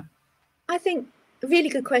I think a really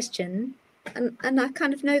good question, and I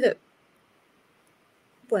kind of know that,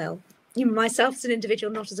 well, myself as an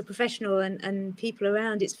individual, not as a professional, and people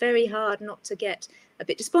around, it's very hard not to get a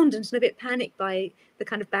bit despondent and a bit panicked by the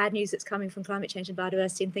kind of bad news that's coming from climate change and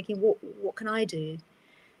biodiversity, and thinking, what can I do?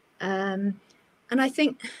 And I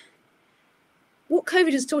think what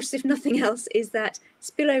COVID has taught us, if nothing else, is that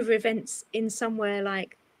spillover events in somewhere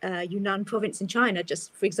like Yunnan province in China,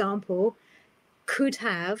 just for example, could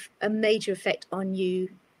have a major effect on you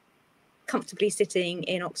comfortably sitting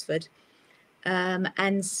in Oxford.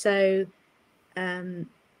 And so, you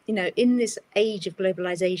know, in this age of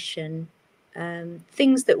globalization,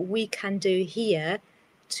 things that we can do here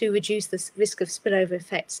to reduce the risk of spillover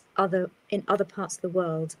effects in other parts of the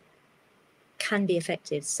world can be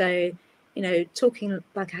effective. So, you know, talking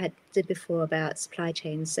like I did before about supply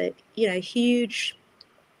chains, so, you know, huge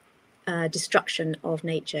destruction of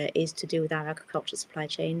nature is to do with our agricultural supply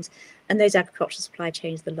chains, and those agricultural supply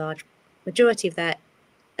chains, the large majority of that,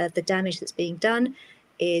 the damage that's being done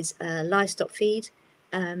is livestock feed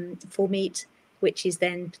for meat, which is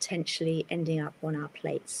then potentially ending up on our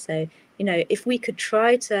plates. So, you know, if we could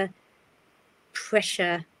try to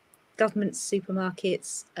pressure governments,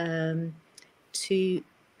 supermarkets to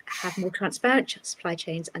have more transparent supply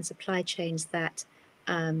chains, and supply chains that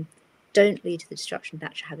don't lead to the destruction of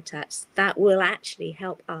natural habitats, that will actually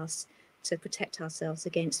help us to protect ourselves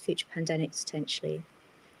against future pandemics potentially.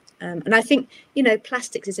 And I think, you know,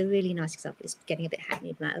 plastics is a really nice example. It's getting a bit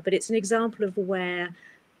hackneyed matter, but it's an example of where,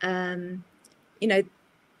 you know,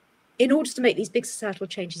 in order to make these big societal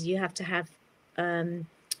changes, you have to have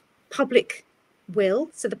public will.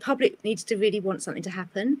 So the public needs to really want something to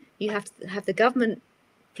happen. You have to have the government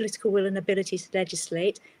political will and ability to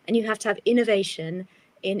legislate, and you have to have innovation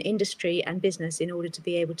in industry and business in order to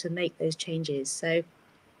be able to make those changes. So,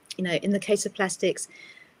 you know, in the case of plastics,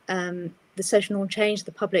 the social norm changed,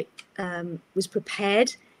 the public was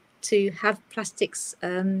prepared to have plastics,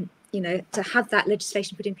 to have that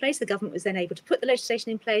legislation put in place. The government was then able to put the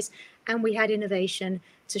legislation in place, and we had innovation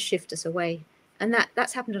to shift us away. And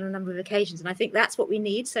that's happened on a number of occasions. And I think that's what we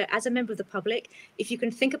need. So as a member of the public, if you can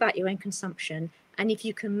think about your own consumption, and if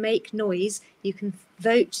you can make noise, you can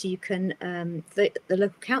vote, you can vote at the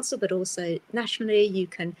local council, but also nationally, you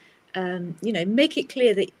can, make it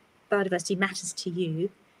clear that biodiversity matters to you,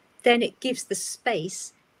 then it gives the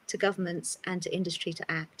space to governments and to industry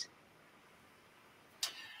to act.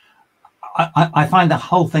 I find the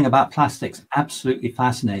whole thing about plastics absolutely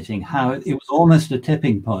fascinating, how it was almost a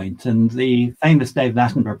tipping point, and the famous David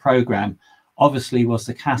Attenborough program obviously was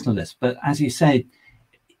the catalyst. But as you said,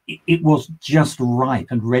 it was just ripe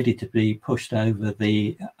and ready to be pushed over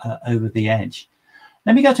the edge.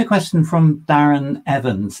 Let me go to a question from Darren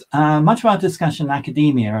Evans. Much of our discussion in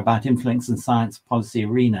academia about influence in science policy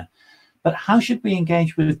arena, but how should we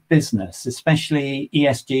engage with business, especially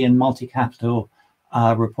ESG and multi-capital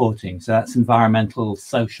reporting? So that's environmental,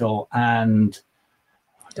 social, and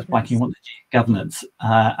governance,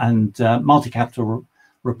 and multi-capital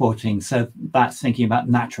reporting. So that's thinking about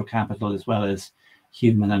natural capital as well as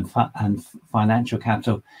human and financial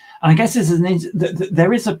capital. And I guess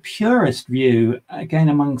there is a purist view, again,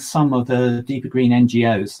 among some of the deeper green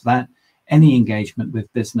NGOs, that any engagement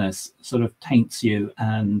with business sort of taints you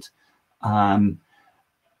and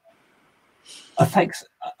affects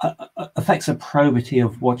a probity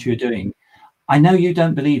of what you're doing. I know you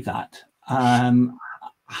don't believe that.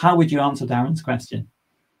 How would you answer Darren's question?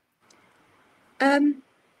 Well,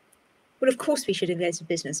 of course we should engage with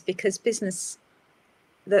business, because business,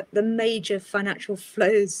 the major financial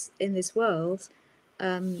flows in this world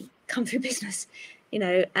come through business,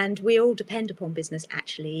 and we all depend upon business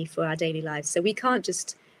actually for our daily lives. So we can't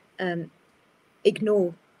just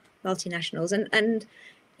ignore multinationals. And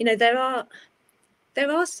there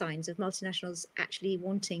are signs of multinationals actually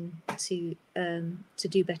wanting to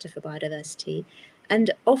do better for biodiversity.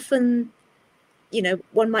 And often,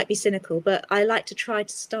 one might be cynical, but I like to try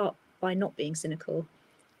to start by not being cynical,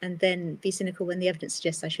 and then be cynical when the evidence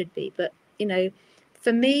suggests I should be. But,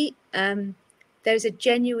 for me, there's a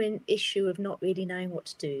genuine issue of not really knowing what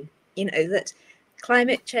to do. That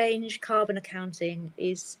climate change, carbon accounting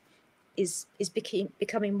is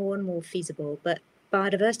becoming more and more feasible, but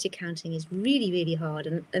biodiversity accounting is really, really hard.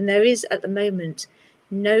 And there is at the moment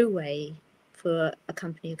no way for a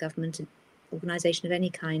company, a government, an organisation of any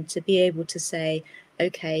kind to be able to say,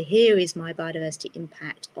 okay, here is my biodiversity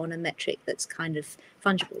impact on a metric that's kind of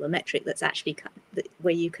fungible, a metric that's actually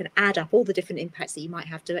where you can add up all the different impacts that you might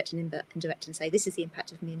have, direct and indirect, and say, this is the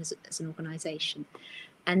impact of me as an organisation.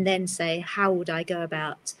 And then say, how would I go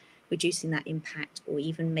about reducing that impact, or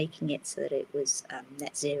even making it so that it was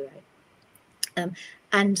net zero?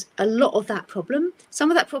 And a lot of that problem, some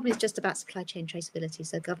of that problem is just about supply chain traceability.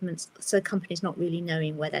 So companies not really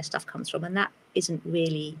knowing where their stuff comes from. And that isn't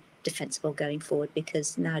really defensible going forward,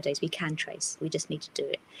 because nowadays we can trace, we just need to do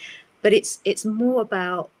it. But it's more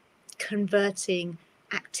about converting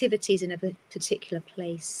activities in a particular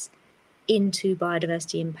place into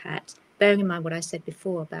biodiversity impact, bearing in mind what I said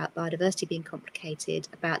before about biodiversity being complicated,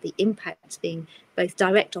 about the impacts being both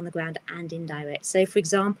direct on the ground and indirect. So, for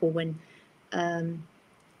example, when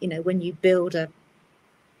you build a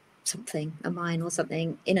mine or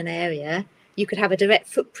something in an area, you could have a direct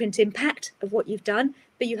footprint impact of what you've done,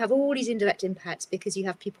 but you have all these indirect impacts because you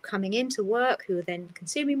have people coming in to work who are then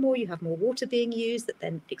consuming more. You have more water being used that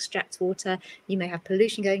then extracts water. You may have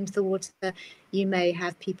pollution going into the water. You may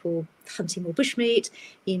have people hunting more bushmeat.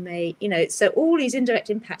 You may, so all these indirect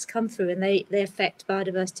impacts come through, and they affect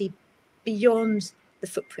biodiversity beyond the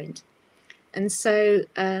footprint. And so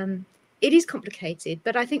it is complicated,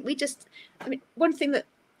 but I think one thing that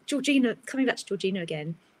Georgina, coming back to Georgina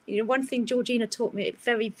again, one thing Georgina taught me at a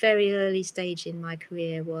very, very early stage in my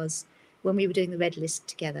career was when we were doing the Red List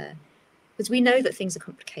together, was we know that things are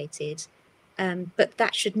complicated, but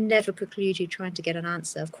that should never preclude you trying to get an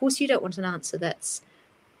answer. Of course, you don't want an answer that's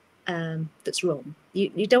wrong.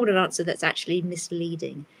 You don't want an answer that's actually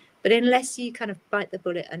misleading. But unless you kind of bite the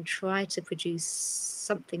bullet and try to produce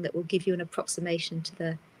something that will give you an approximation to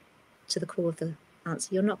the core of the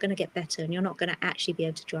answer, you're not going to get better, and you're not going to actually be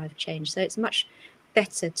able to drive change. So it's much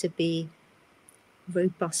better to be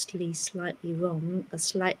robustly slightly wrong or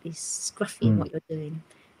slightly scruffy in what you're doing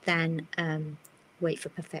than wait for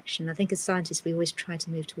perfection. I think as scientists we always try to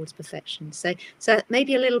move towards perfection. So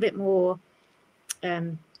maybe a little bit more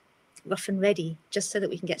rough and ready, just so that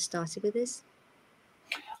we can get started with this.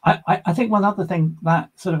 I think one other thing that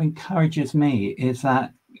sort of encourages me is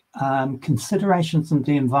that considerations of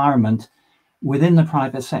the environment within the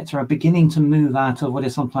private sector are beginning to move out of what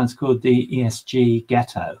is sometimes called the ESG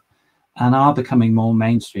ghetto and are becoming more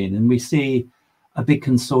mainstream. And we see a big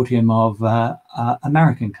consortium of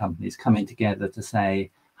American companies coming together to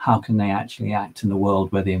say, how can they actually act in a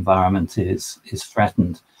world where the environment is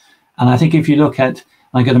threatened? And I think if you look at,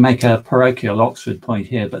 I'm going to make a parochial Oxford point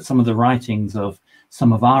here, but some of the writings of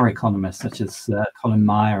some of our economists, such as Colin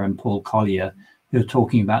Meyer and Paul Collier, who are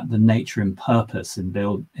talking about the nature and purpose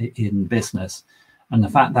in business, and the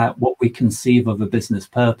fact that what we conceive of a business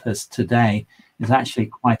purpose today is actually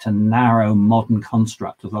quite a narrow modern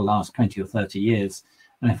construct of the last 20 or 30 years.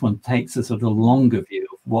 And if one takes a sort of longer view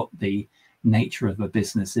of what the nature of a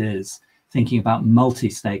business is, thinking about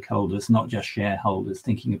multi-stakeholders, not just shareholders,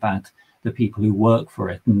 thinking about the people who work for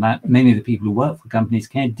it, and that many of the people who work for companies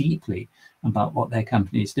care deeply about what their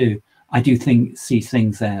companies do. I do see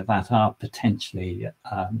things there that are potentially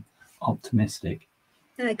optimistic.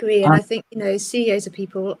 I agree, and I think CEOs are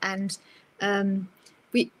people, and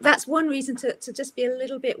that's one reason to just be a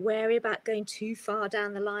little bit wary about going too far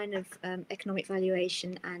down the line of economic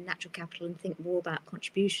valuation and natural capital, and think more about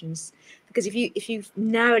contributions. Because if you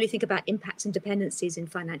narrowly think about impacts and dependencies in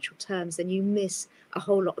financial terms, then you miss a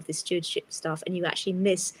whole lot of the stewardship stuff, and you actually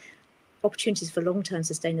miss opportunities for long-term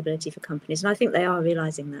sustainability for companies. And I think they are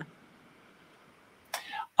realizing that.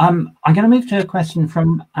 I'm going to move to a question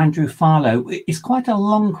from Andrew Farlow. It's quite a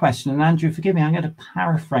long question, and Andrew, forgive me, I'm going to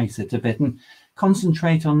paraphrase it a bit and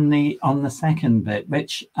concentrate on the second bit,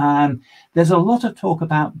 which there's a lot of talk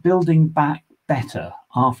about building back better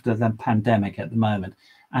after the pandemic at the moment.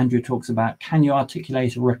 Andrew talks about, can you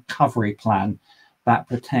articulate a recovery plan that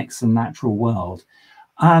protects the natural world?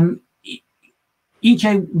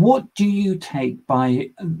 E.J., what do you take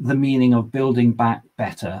by the meaning of building back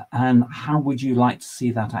better, and how would you like to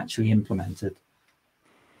see that actually implemented?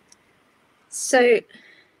 So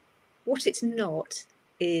what it's not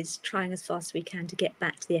is trying as fast as we can to get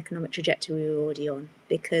back to the economic trajectory we were already on,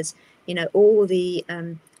 because all the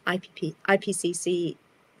IPCC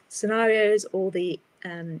scenarios, all the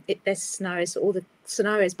best scenarios, all the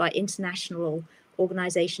scenarios by international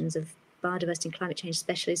organizations of biodiversity and climate change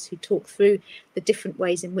specialists who talk through the different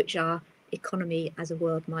ways in which our economy as a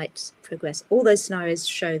world might progress. All those scenarios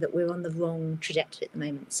show that we're on the wrong trajectory at the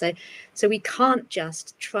moment. So we can't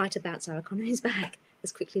just try to bounce our economies back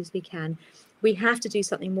as quickly as we can. We have to do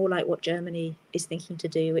something more like what Germany is thinking to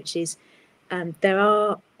do, which is there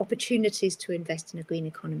are opportunities to invest in a green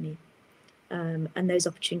economy. And those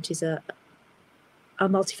opportunities are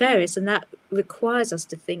multifarious, and that requires us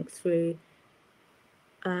to think through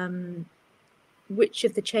which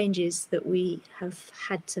of the changes that we have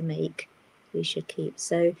had to make we should keep.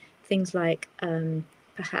 So things like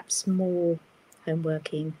perhaps more home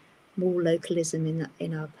working, more localism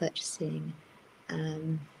in our purchasing,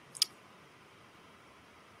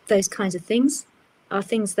 those kinds of things are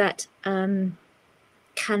things that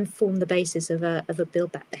can form the basis of a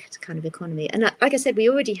build back better kind of economy. And like I said, we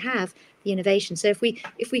already have the innovation. So if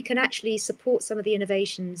we can actually support some of the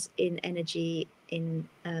innovations in energy,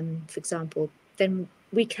 for example, then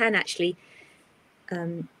we can actually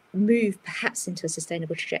move perhaps into a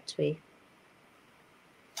sustainable trajectory.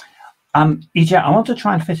 E.J, I want to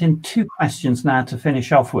try and fit in two questions now to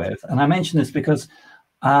finish off with. And I mention this because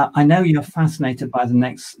I know you're fascinated by the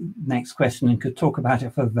next question and could talk about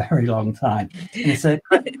it for a very long time. And it's a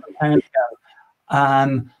question from parents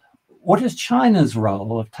go, what is China's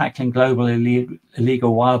role of tackling global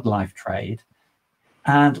illegal wildlife trade?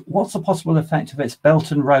 And what's the possible effect of its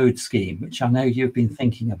Belt and Road scheme, which I know you've been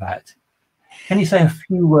thinking about? Can you say a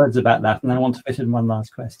few words about that? And I want to fit in one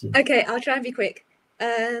last question. Okay, I'll try and be quick.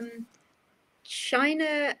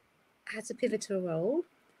 China has a pivotal role,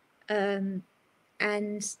 and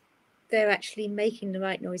they're actually making the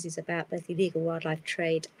right noises about both illegal wildlife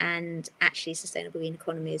trade and actually sustainable green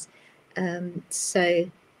economies. So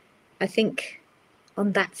I think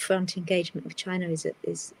on that front, engagement with China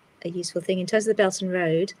is a useful thing. In terms of the Belt and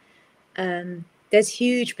Road, there's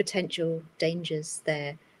huge potential dangers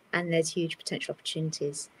there, and there's huge potential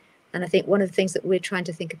opportunities. And I think one of the things that we're trying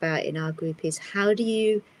to think about in our group is how do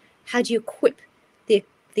you equip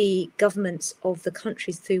the governments of the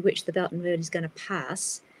countries through which the Belt and Road is going to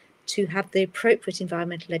pass to have the appropriate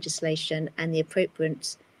environmental legislation and the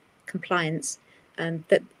appropriate compliance,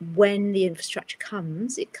 that when the infrastructure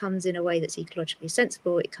comes, it comes in a way that's ecologically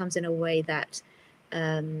sensible. It comes in a way that,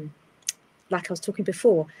 like I was talking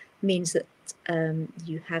before, means that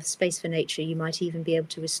you have space for nature. You might even be able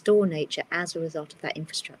to restore nature as a result of that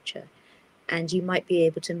infrastructure. And you might be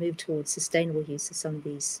able to move towards sustainable use of some of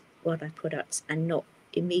these wildlife products and not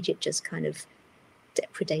immediate just kind of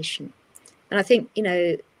depredation. And I think, you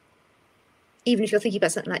know, even if you're thinking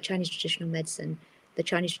about something like Chinese traditional medicine, the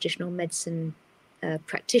Chinese traditional medicine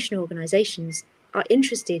practitioner organizations are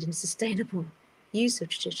interested in sustainable use of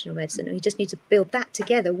traditional medicine, and we just need to build that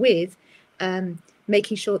together with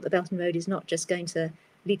making sure that the Belt and Road is not just going to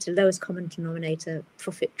lead to lowest common denominator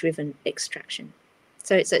profit-driven extraction.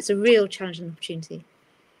 So it's a real challenge and opportunity.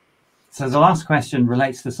 So the last question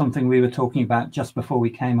relates to something we were talking about just before we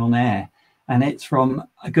came on air, and it's from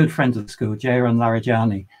a good friend of the school, Jairan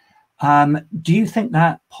Larajani. Do you think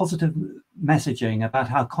that positive messaging about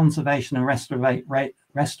how conservation and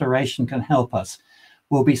restoration can help us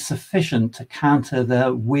will be sufficient to counter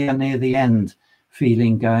the "we are near the end"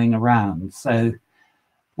 feeling going around? So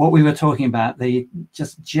what we were talking about, the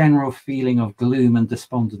just general feeling of gloom and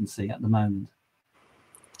despondency at the moment.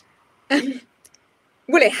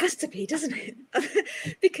 Well, it has to be, doesn't it?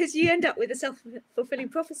 Because you end up with a self-fulfilling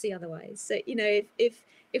prophecy otherwise. So, you know,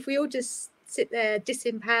 if we all just sit there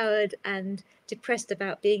disempowered and depressed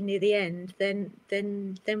about being near the end, then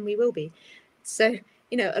we will be. So,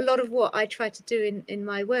 you know, a lot of what I try to do in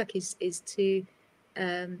my work is to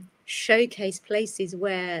showcase places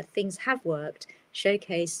where things have worked,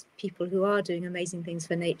 showcase people who are doing amazing things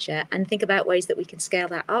for nature, and think about ways that we can scale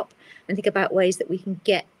that up, and think about ways that we can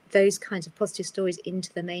get those kinds of positive stories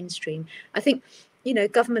into the mainstream. I think, you know,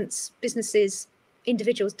 governments, businesses,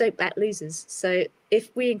 individuals don't back losers. So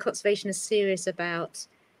if we in conservation are serious about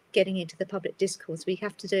getting into the public discourse, we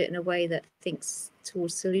have to do it in a way that thinks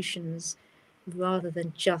towards solutions rather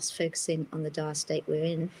than just focusing on the dire state we're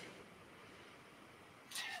in.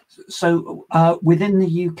 So within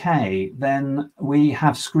the UK, then we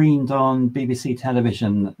have screened on BBC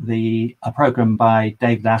television a programme by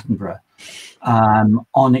David Attenborough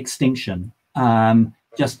on extinction,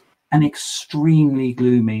 just an extremely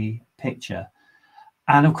gloomy picture.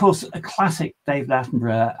 And of course, a classic David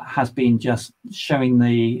Attenborough has been just showing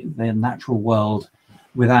the natural world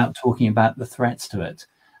without talking about the threats to it.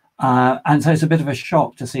 And so it's a bit of a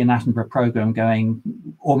shock to see an Attenborough programme going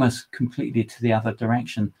almost completely to the other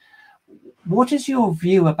direction. What is your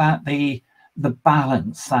view about the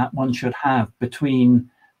balance that one should have between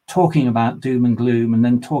talking about doom and gloom and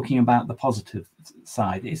then talking about the positive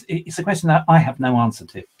side? It's a question that I have no answer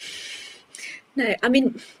to. No, I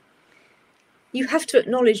mean, you have to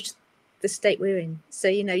acknowledge the state we're in. So,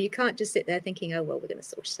 you know, you can't just sit there thinking, oh, well, we're going to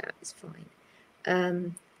sort it out, it's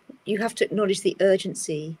fine. You have to acknowledge the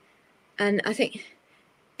urgency. And I think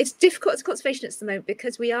it's difficult as conservationists at the moment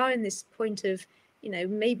because we are in this point of, you know,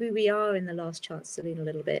 maybe we are in the last chance saloon a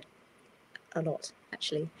little bit, a lot,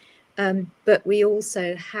 actually. But we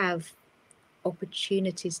also have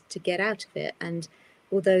opportunities to get out of it. And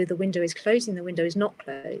although the window is closing, the window is not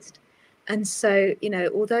closed. And so, you know,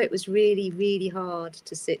 although it was really, really hard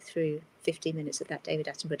to sit through 15 minutes of that David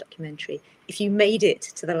Attenborough documentary, if you made it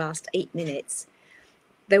to the last 8 minutes,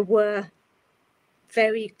 there were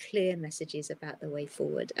very clear messages about the way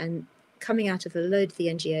forward. And coming out of a load of the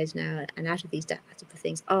NGOs now and out of these Attenborough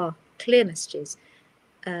things are clear messages.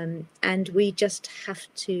 And we just have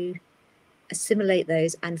to assimilate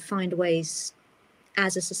those and find ways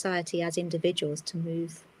as a society, as individuals, to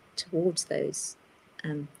move towards those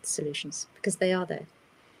solutions, because they are there.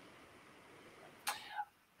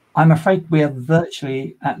 I'm afraid we are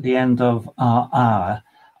virtually at the end of our hour.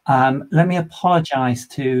 Let me apologize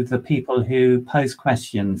to the people who posed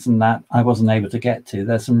questions and that I wasn't able to get to.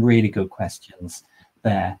 There's some really good questions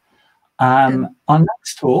there. Our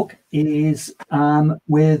next talk is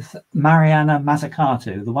with Mariana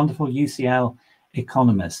Mazzucato, the wonderful UCL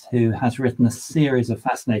economist who has written a series of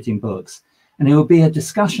fascinating books. And it will be a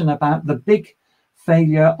discussion about the big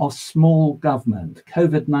failure of small government,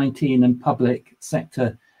 COVID-19 and public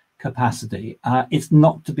sector capacity. It's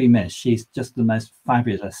not to be missed. She's just the most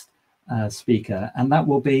fabulous speaker. And that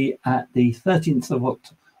will be at the 13th of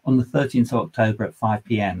October at 5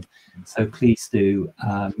 p.m. So please do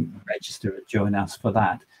register and join us for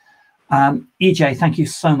that. E.J, thank you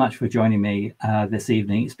so much for joining me this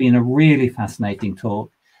evening. It's been a really fascinating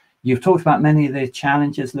talk. You've talked about many of the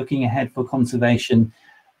challenges looking ahead for conservation.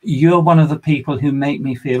 You're one of the people who make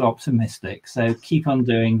me feel optimistic. So keep on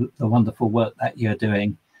doing the wonderful work that you're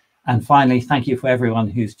doing. And finally, thank you for everyone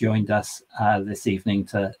who's joined us this evening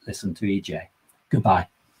to listen to E.J. Goodbye.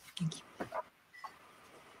 Thank you.